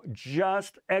now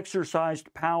just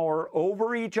exercised power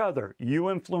over each other. You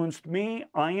influenced me,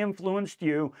 I influenced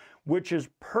you, which is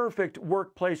perfect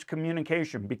workplace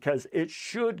communication because it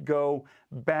should go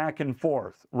back and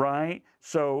forth, right?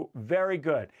 So very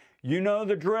good. You know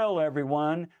the drill,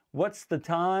 everyone. What's the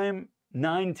time?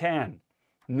 9:10.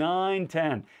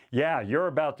 9:10. Yeah, you're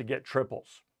about to get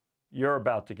triples. You're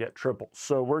about to get triples.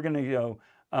 So we're going to go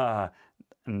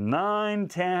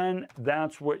 9:10.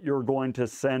 That's what you're going to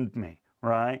send me,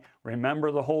 right?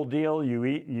 Remember the whole deal.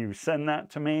 You send that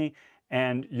to me,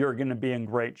 and you're going to be in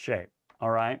great shape,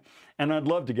 all right? And I'd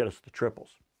love to get us the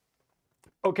triples.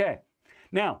 Okay,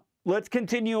 now let's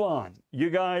continue on. You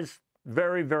guys,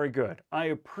 very, very good. I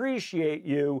appreciate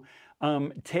you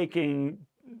taking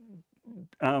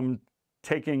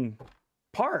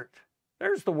part.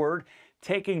 There's the word.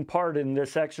 Taking part in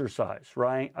this exercise,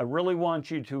 right? I really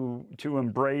want you to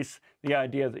embrace the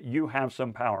idea that you have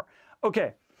some power.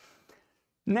 Okay,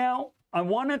 now I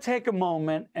want to take a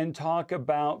moment and talk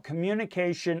about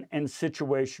communication and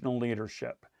situational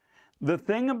leadership. The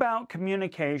thing about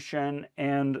communication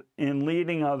and in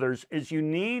leading others is you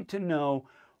need to know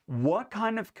what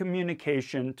kind of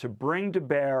communication to bring to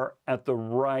bear at the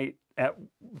right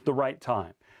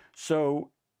time.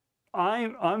 So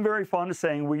I'm very fond of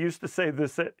saying, we used to say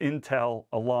this at Intel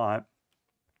a lot,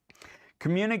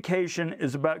 communication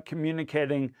is about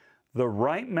communicating the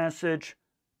right message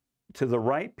to the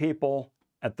right people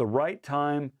at the right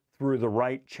time through the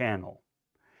right channel.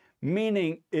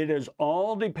 Meaning it is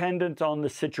all dependent on the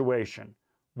situation.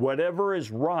 Whatever is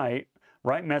right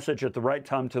message at the right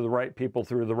time to the right people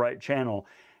through the right channel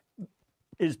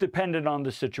is dependent on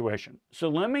the situation. So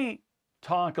let me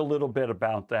talk a little bit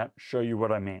about that, show you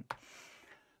what I mean.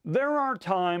 There are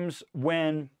times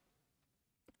when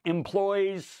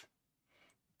employees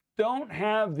don't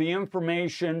have the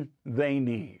information they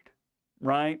need,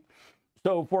 right?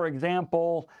 So for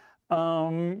example,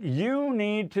 you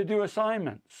need to do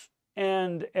assignments.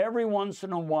 And every once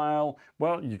in a while,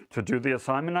 well, to do the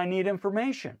assignment, I need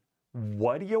information.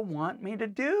 What do you want me to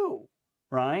do,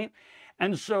 right?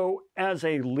 And so as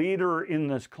a leader in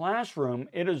this classroom,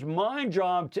 it is my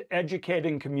job to educate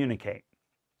and communicate.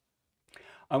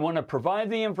 I want to provide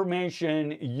the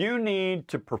information you need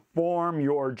to perform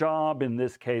your job, in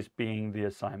this case being the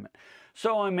assignment.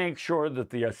 So I make sure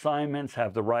that the assignments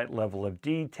have the right level of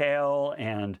detail,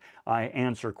 and I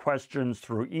answer questions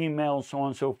through email, so on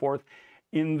and so forth.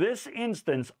 In this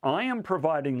instance, I am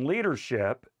providing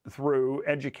leadership through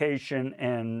education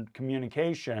and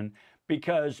communication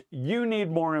because you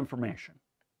need more information,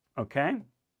 okay?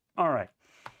 All right.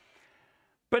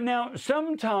 But now,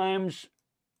 sometimes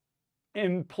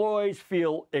employees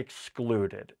feel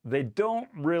excluded. They don't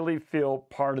really feel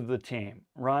part of the team,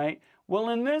 right? Well,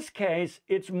 in this case,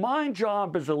 it's my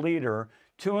job as a leader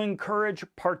to encourage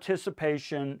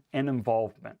participation and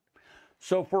involvement.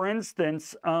 So for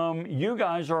instance, you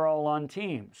guys are all on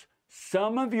teams.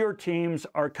 Some of your teams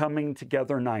are coming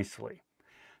together nicely.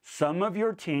 Some of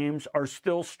your teams are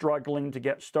still struggling to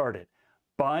get started.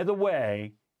 By the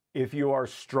way, if you are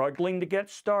struggling to get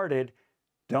started,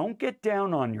 don't get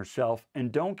down on yourself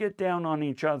and don't get down on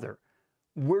each other.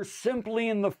 We're simply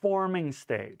in the forming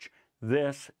stage.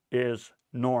 This is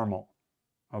normal,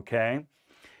 okay?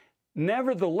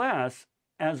 Nevertheless,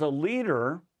 as a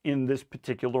leader in this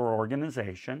particular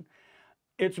organization,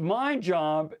 it's my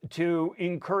job to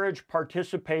encourage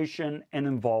participation and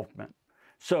involvement.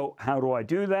 So how do I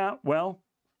do that? Well,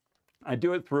 I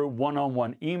do it through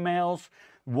one-on-one emails,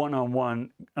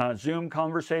 one-on-one Zoom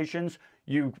conversations.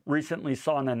 You recently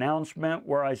saw an announcement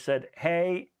where I said,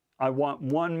 hey, I want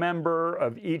one member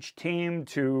of each team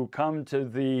to come to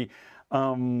the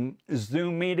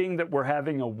Zoom meeting that we're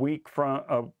having a week from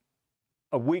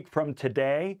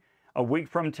today. A week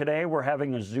from today, we're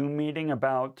having a Zoom meeting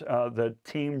about the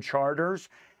team charters,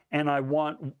 and I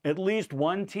want at least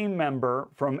one team member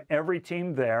from every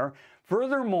team there.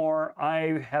 Furthermore,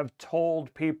 I have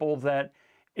told people that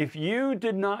if you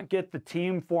did not get the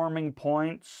team forming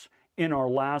points in our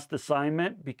last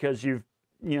assignment because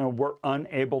were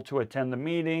unable to attend the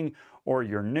meeting, or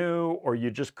you're new, or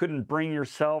you just couldn't bring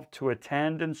yourself to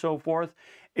attend and so forth,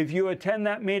 if you attend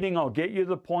that meeting, I'll get you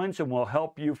the points and we'll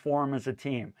help you form as a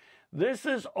team. This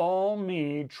is all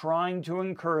me trying to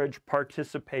encourage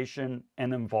participation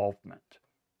and involvement,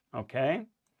 okay?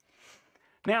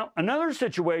 Now, another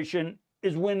situation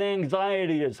is when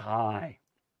anxiety is high,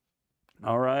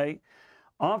 all right?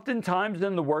 Oftentimes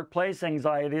in the workplace,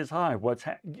 anxiety is high.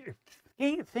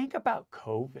 Think about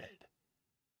COVID.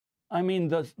 I mean,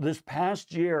 this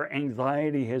past year,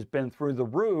 anxiety has been through the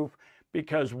roof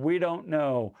because we don't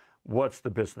know what's the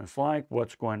business like,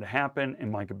 what's going to happen. Am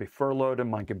I going to be furloughed?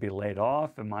 Am I going to be laid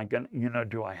off? Am I going to,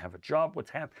 do I have a job? What's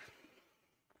happening?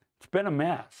 It's been a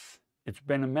mess. It's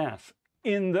been a mess.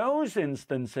 In those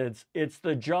instances, it's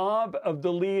the job of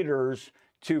the leaders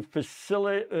to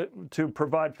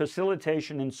provide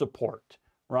facilitation and support,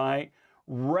 right?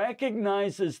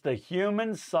 Recognizes the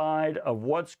human side of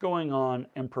what's going on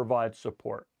and provides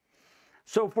support.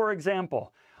 So, for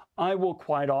example, I will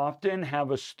quite often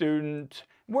have a student,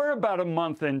 we're about a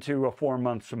month into a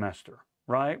 4-month semester,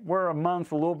 right? We're a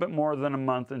little bit more than a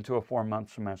month into a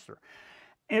 4-month semester.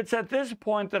 It's at this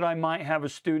point that I might have a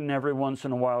student every once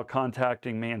in a while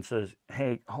contacting me and says,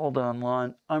 hey, hold on,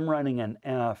 Lon, I'm running an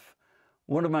F.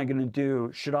 What am I going to do?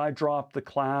 Should I drop the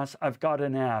class? I've got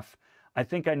an F. I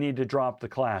think I need to drop the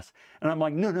class. And I'm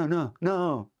like,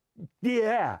 no.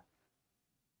 Yeah.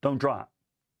 Don't drop.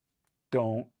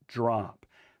 Don't drop.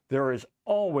 There is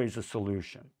always a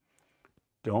solution.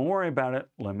 Don't worry about it.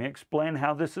 Let me explain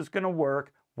how this is going to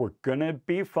work. We're going to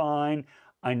be fine.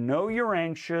 I know you're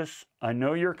anxious. I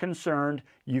know you're concerned.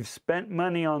 You've spent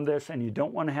money on this and you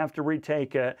don't want to have to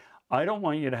retake it. I don't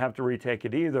want you to have to retake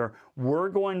it either. We're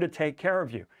going to take care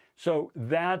of you. So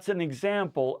that's an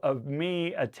example of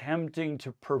me attempting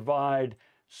to provide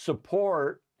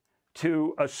support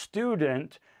to a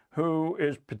student who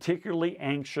is particularly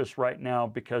anxious right now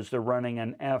because they're running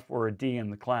an F or a D in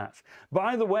the class.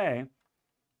 By the way,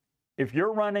 if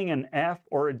you're running an F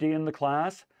or a D in the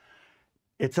class,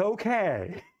 it's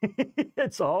okay.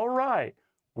 It's all right.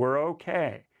 We're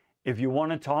okay. If you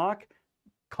want to talk,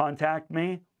 contact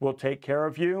me. We'll take care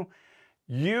of you.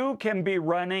 You can be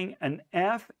running an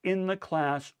F in the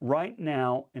class right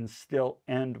now and still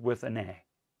end with an A.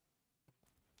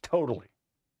 Totally.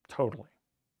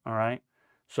 All right?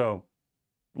 So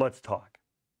let's talk.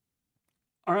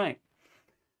 All right.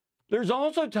 There's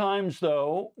also times,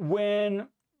 though, when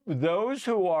those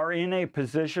who are in a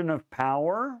position of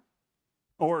power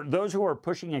or those who are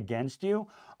pushing against you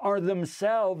are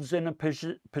themselves in a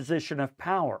position of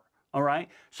power. All right?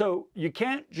 So you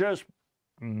can't just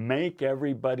make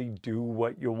everybody do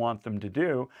what you want them to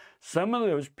do. Some of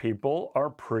those people are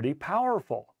pretty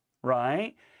powerful,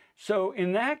 right? So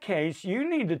in that case, you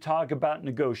need to talk about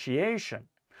negotiation.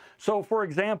 So for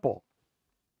example,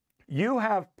 you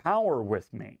have power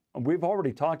with me. We've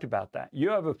already talked about that. You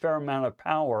have a fair amount of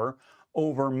power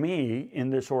over me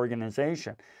in this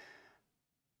organization.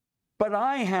 But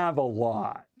I have a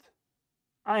lot.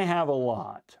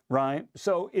 Right?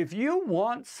 So if you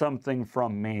want something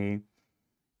from me,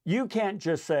 you can't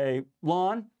just say,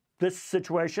 Lon, this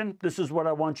situation, this is what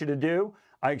I want you to do.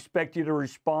 I expect you to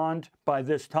respond by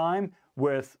this time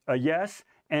with a yes,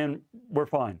 and we're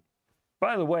fine.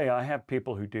 By the way, I have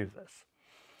people who do this.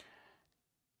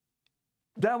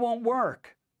 That won't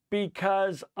work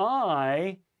because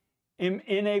I am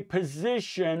in a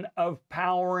position of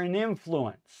power and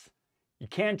influence. You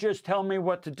can't just tell me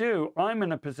what to do. I'm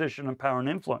in a position of power and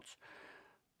influence.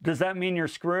 Does that mean you're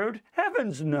screwed?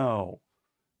 Heavens no.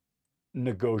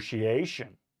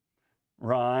 Negotiation,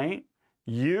 right?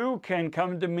 You can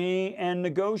come to me and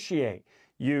negotiate.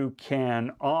 You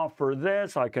can offer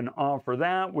this, I can offer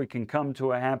that. We can come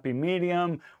to a happy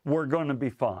medium. We're going to be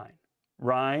fine,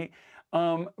 right?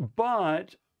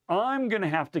 But I'm going to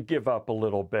have to give up a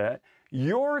little bit.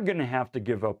 You're going to have to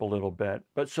give up a little bit.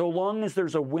 But so long as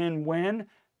there's a win-win,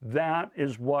 that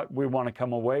is what we want to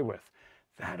come away with.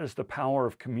 That is the power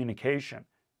of communication.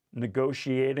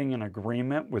 Negotiating an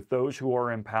agreement with those who are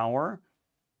in power.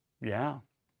 Yeah.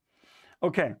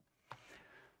 Okay.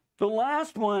 The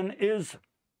last one is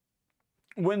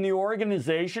when the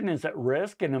organization is at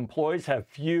risk and employees have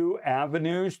few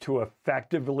avenues to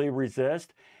effectively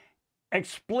resist.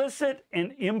 Explicit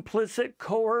and implicit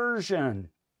coercion.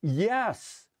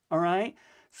 Yes. All right.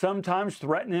 Sometimes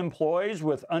threaten employees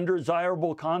with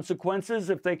undesirable consequences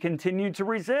if they continue to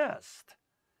resist.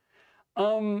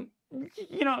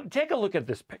 Take a look at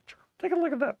this picture. Take a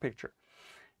look at that picture.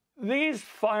 These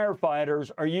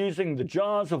firefighters are using the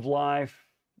jaws of life.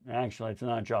 Actually, it's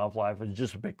not a jaw of life. It's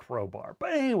just a big crowbar.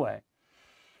 But anyway,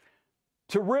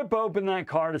 to rip open that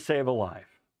car to save a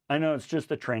life. I know it's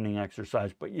just a training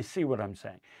exercise, but you see what I'm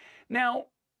saying. Now,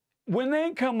 when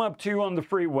they come up to you on the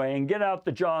freeway and get out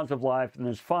the jaws of life and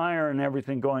there's fire and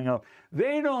everything going up,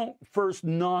 they don't first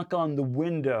knock on the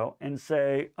window and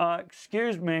say,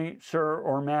 excuse me, sir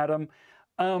or madam.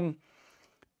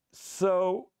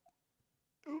 So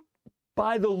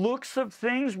by the looks of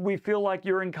things, we feel like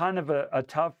you're in kind of a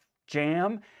tough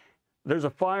jam. There's a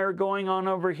fire going on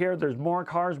over here. There's more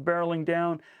cars barreling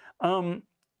down.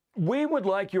 we would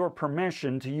like your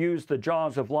permission to use the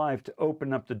jaws of life to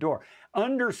open up the door.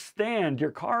 Understand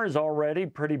your car is already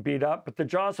pretty beat up, but the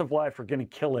jaws of life are going to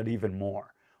kill it even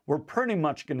more. We're pretty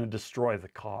much going to destroy the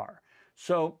car.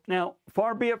 So now,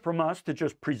 far be it from us to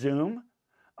just presume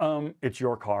it's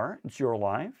your car, it's your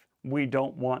life. We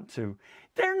don't want to.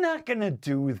 They're not going to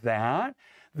do that.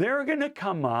 They're going to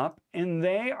come up and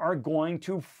they are going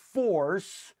to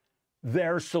force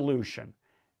their solution.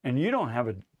 And you don't have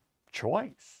a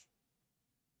choice.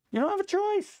 You don't have a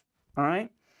choice, all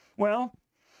right? Well,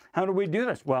 how do we do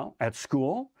this? Well, at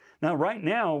school. Now, right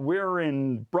now, we're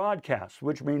in broadcast,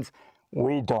 which means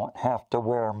we don't have to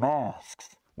wear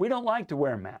masks. We don't like to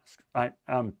wear masks.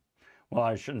 Well,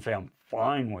 I shouldn't say I'm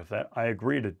fine with it. I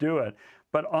agree to do it,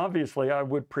 but obviously I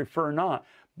would prefer not.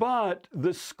 But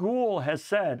the school has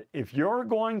said, if you're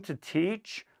going to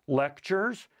teach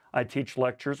lectures, I teach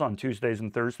lectures on Tuesdays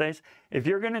and Thursdays. If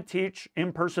you're going to teach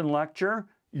in-person lecture,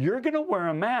 you're going to wear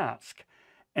a mask.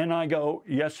 And I go,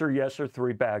 yes, sir,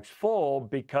 3 bags full,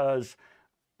 because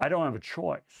I don't have a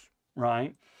choice,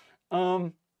 right?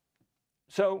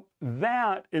 So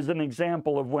that is an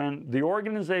example of when the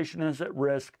organization is at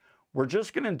risk. We're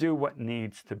just going to do what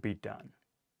needs to be done,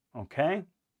 okay?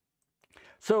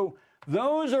 So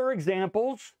those are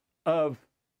examples of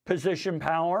position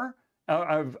power,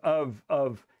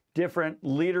 of different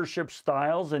leadership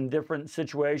styles in different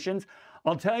situations.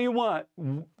 I'll tell you what,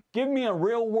 give me a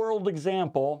real world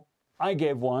example. I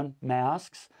gave one,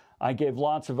 masks. I gave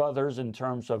lots of others in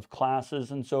terms of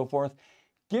classes and so forth.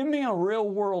 Give me a real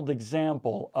world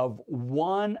example of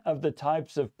one of the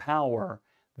types of power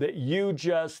that you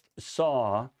just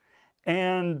saw.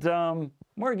 And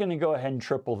we're going to go ahead and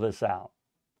triple this out.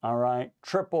 All right,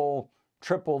 triple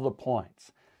the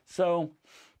points. So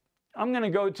I'm going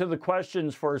to go to the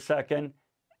questions for a second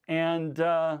and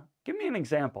give me an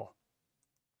example.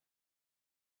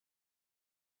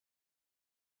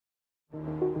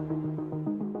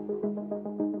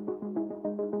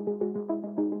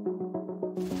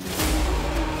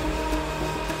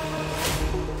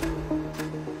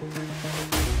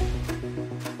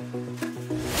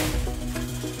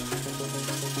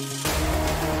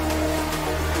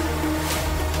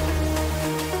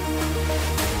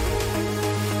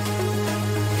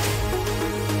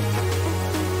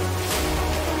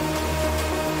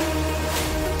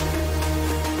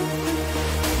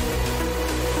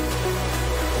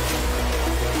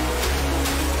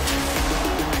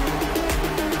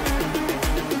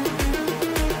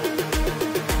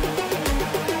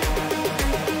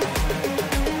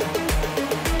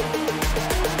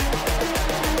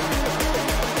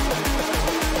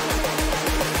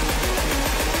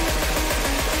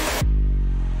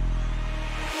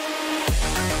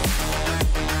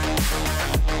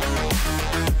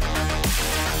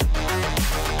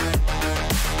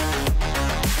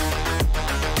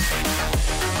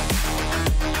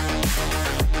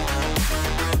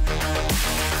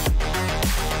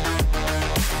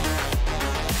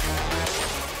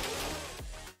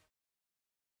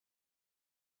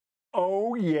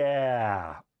 Oh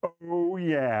yeah, oh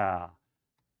yeah.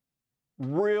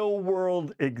 Real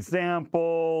world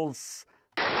examples.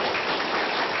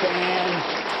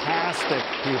 Fantastic,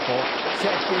 people.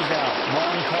 Check these out.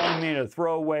 Mom telling me to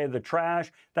throw away the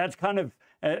trash. That's kind of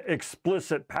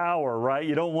explicit power, right?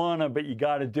 You don't want to, but you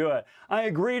got to do it. I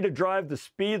agree to drive the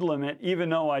speed limit even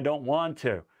though I don't want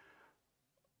to.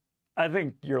 I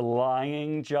think you're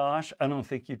lying, Josh. I don't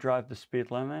think you drive the speed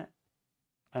limit.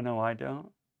 I know I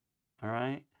don't. All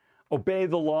right. Obey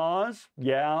the laws.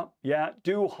 Yeah.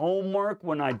 Do homework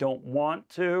when I don't want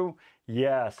to.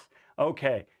 Yes.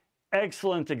 Okay.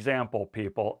 Excellent example,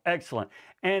 people. Excellent.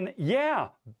 And yeah,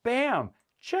 bam.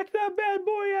 Check that bad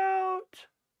boy out.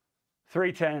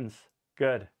 3 10s.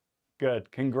 Good.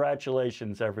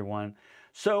 Congratulations, everyone.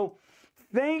 So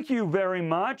thank you very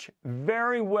much.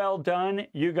 Very well done.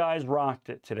 You guys rocked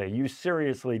it today. You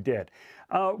seriously did.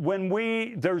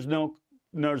 There's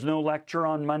no lecture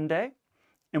on Monday.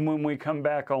 And when we come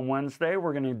back on Wednesday,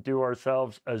 we're going to do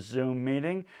ourselves a Zoom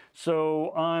meeting.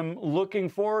 So I'm looking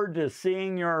forward to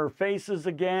seeing your faces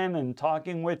again and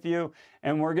talking with you.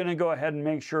 And we're going to go ahead and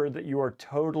make sure that you are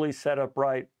totally set up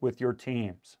right with your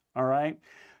teams. All right.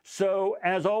 So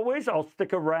as always, I'll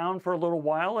stick around for a little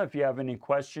while if you have any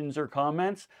questions or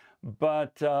comments.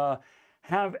 But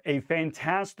have a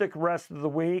fantastic rest of the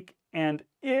week. And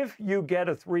if you get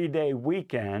a 3-day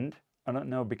weekend, I don't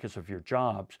know because of your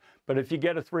jobs, but if you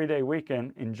get a 3-day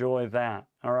weekend, enjoy that.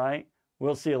 All right.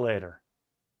 We'll see you later.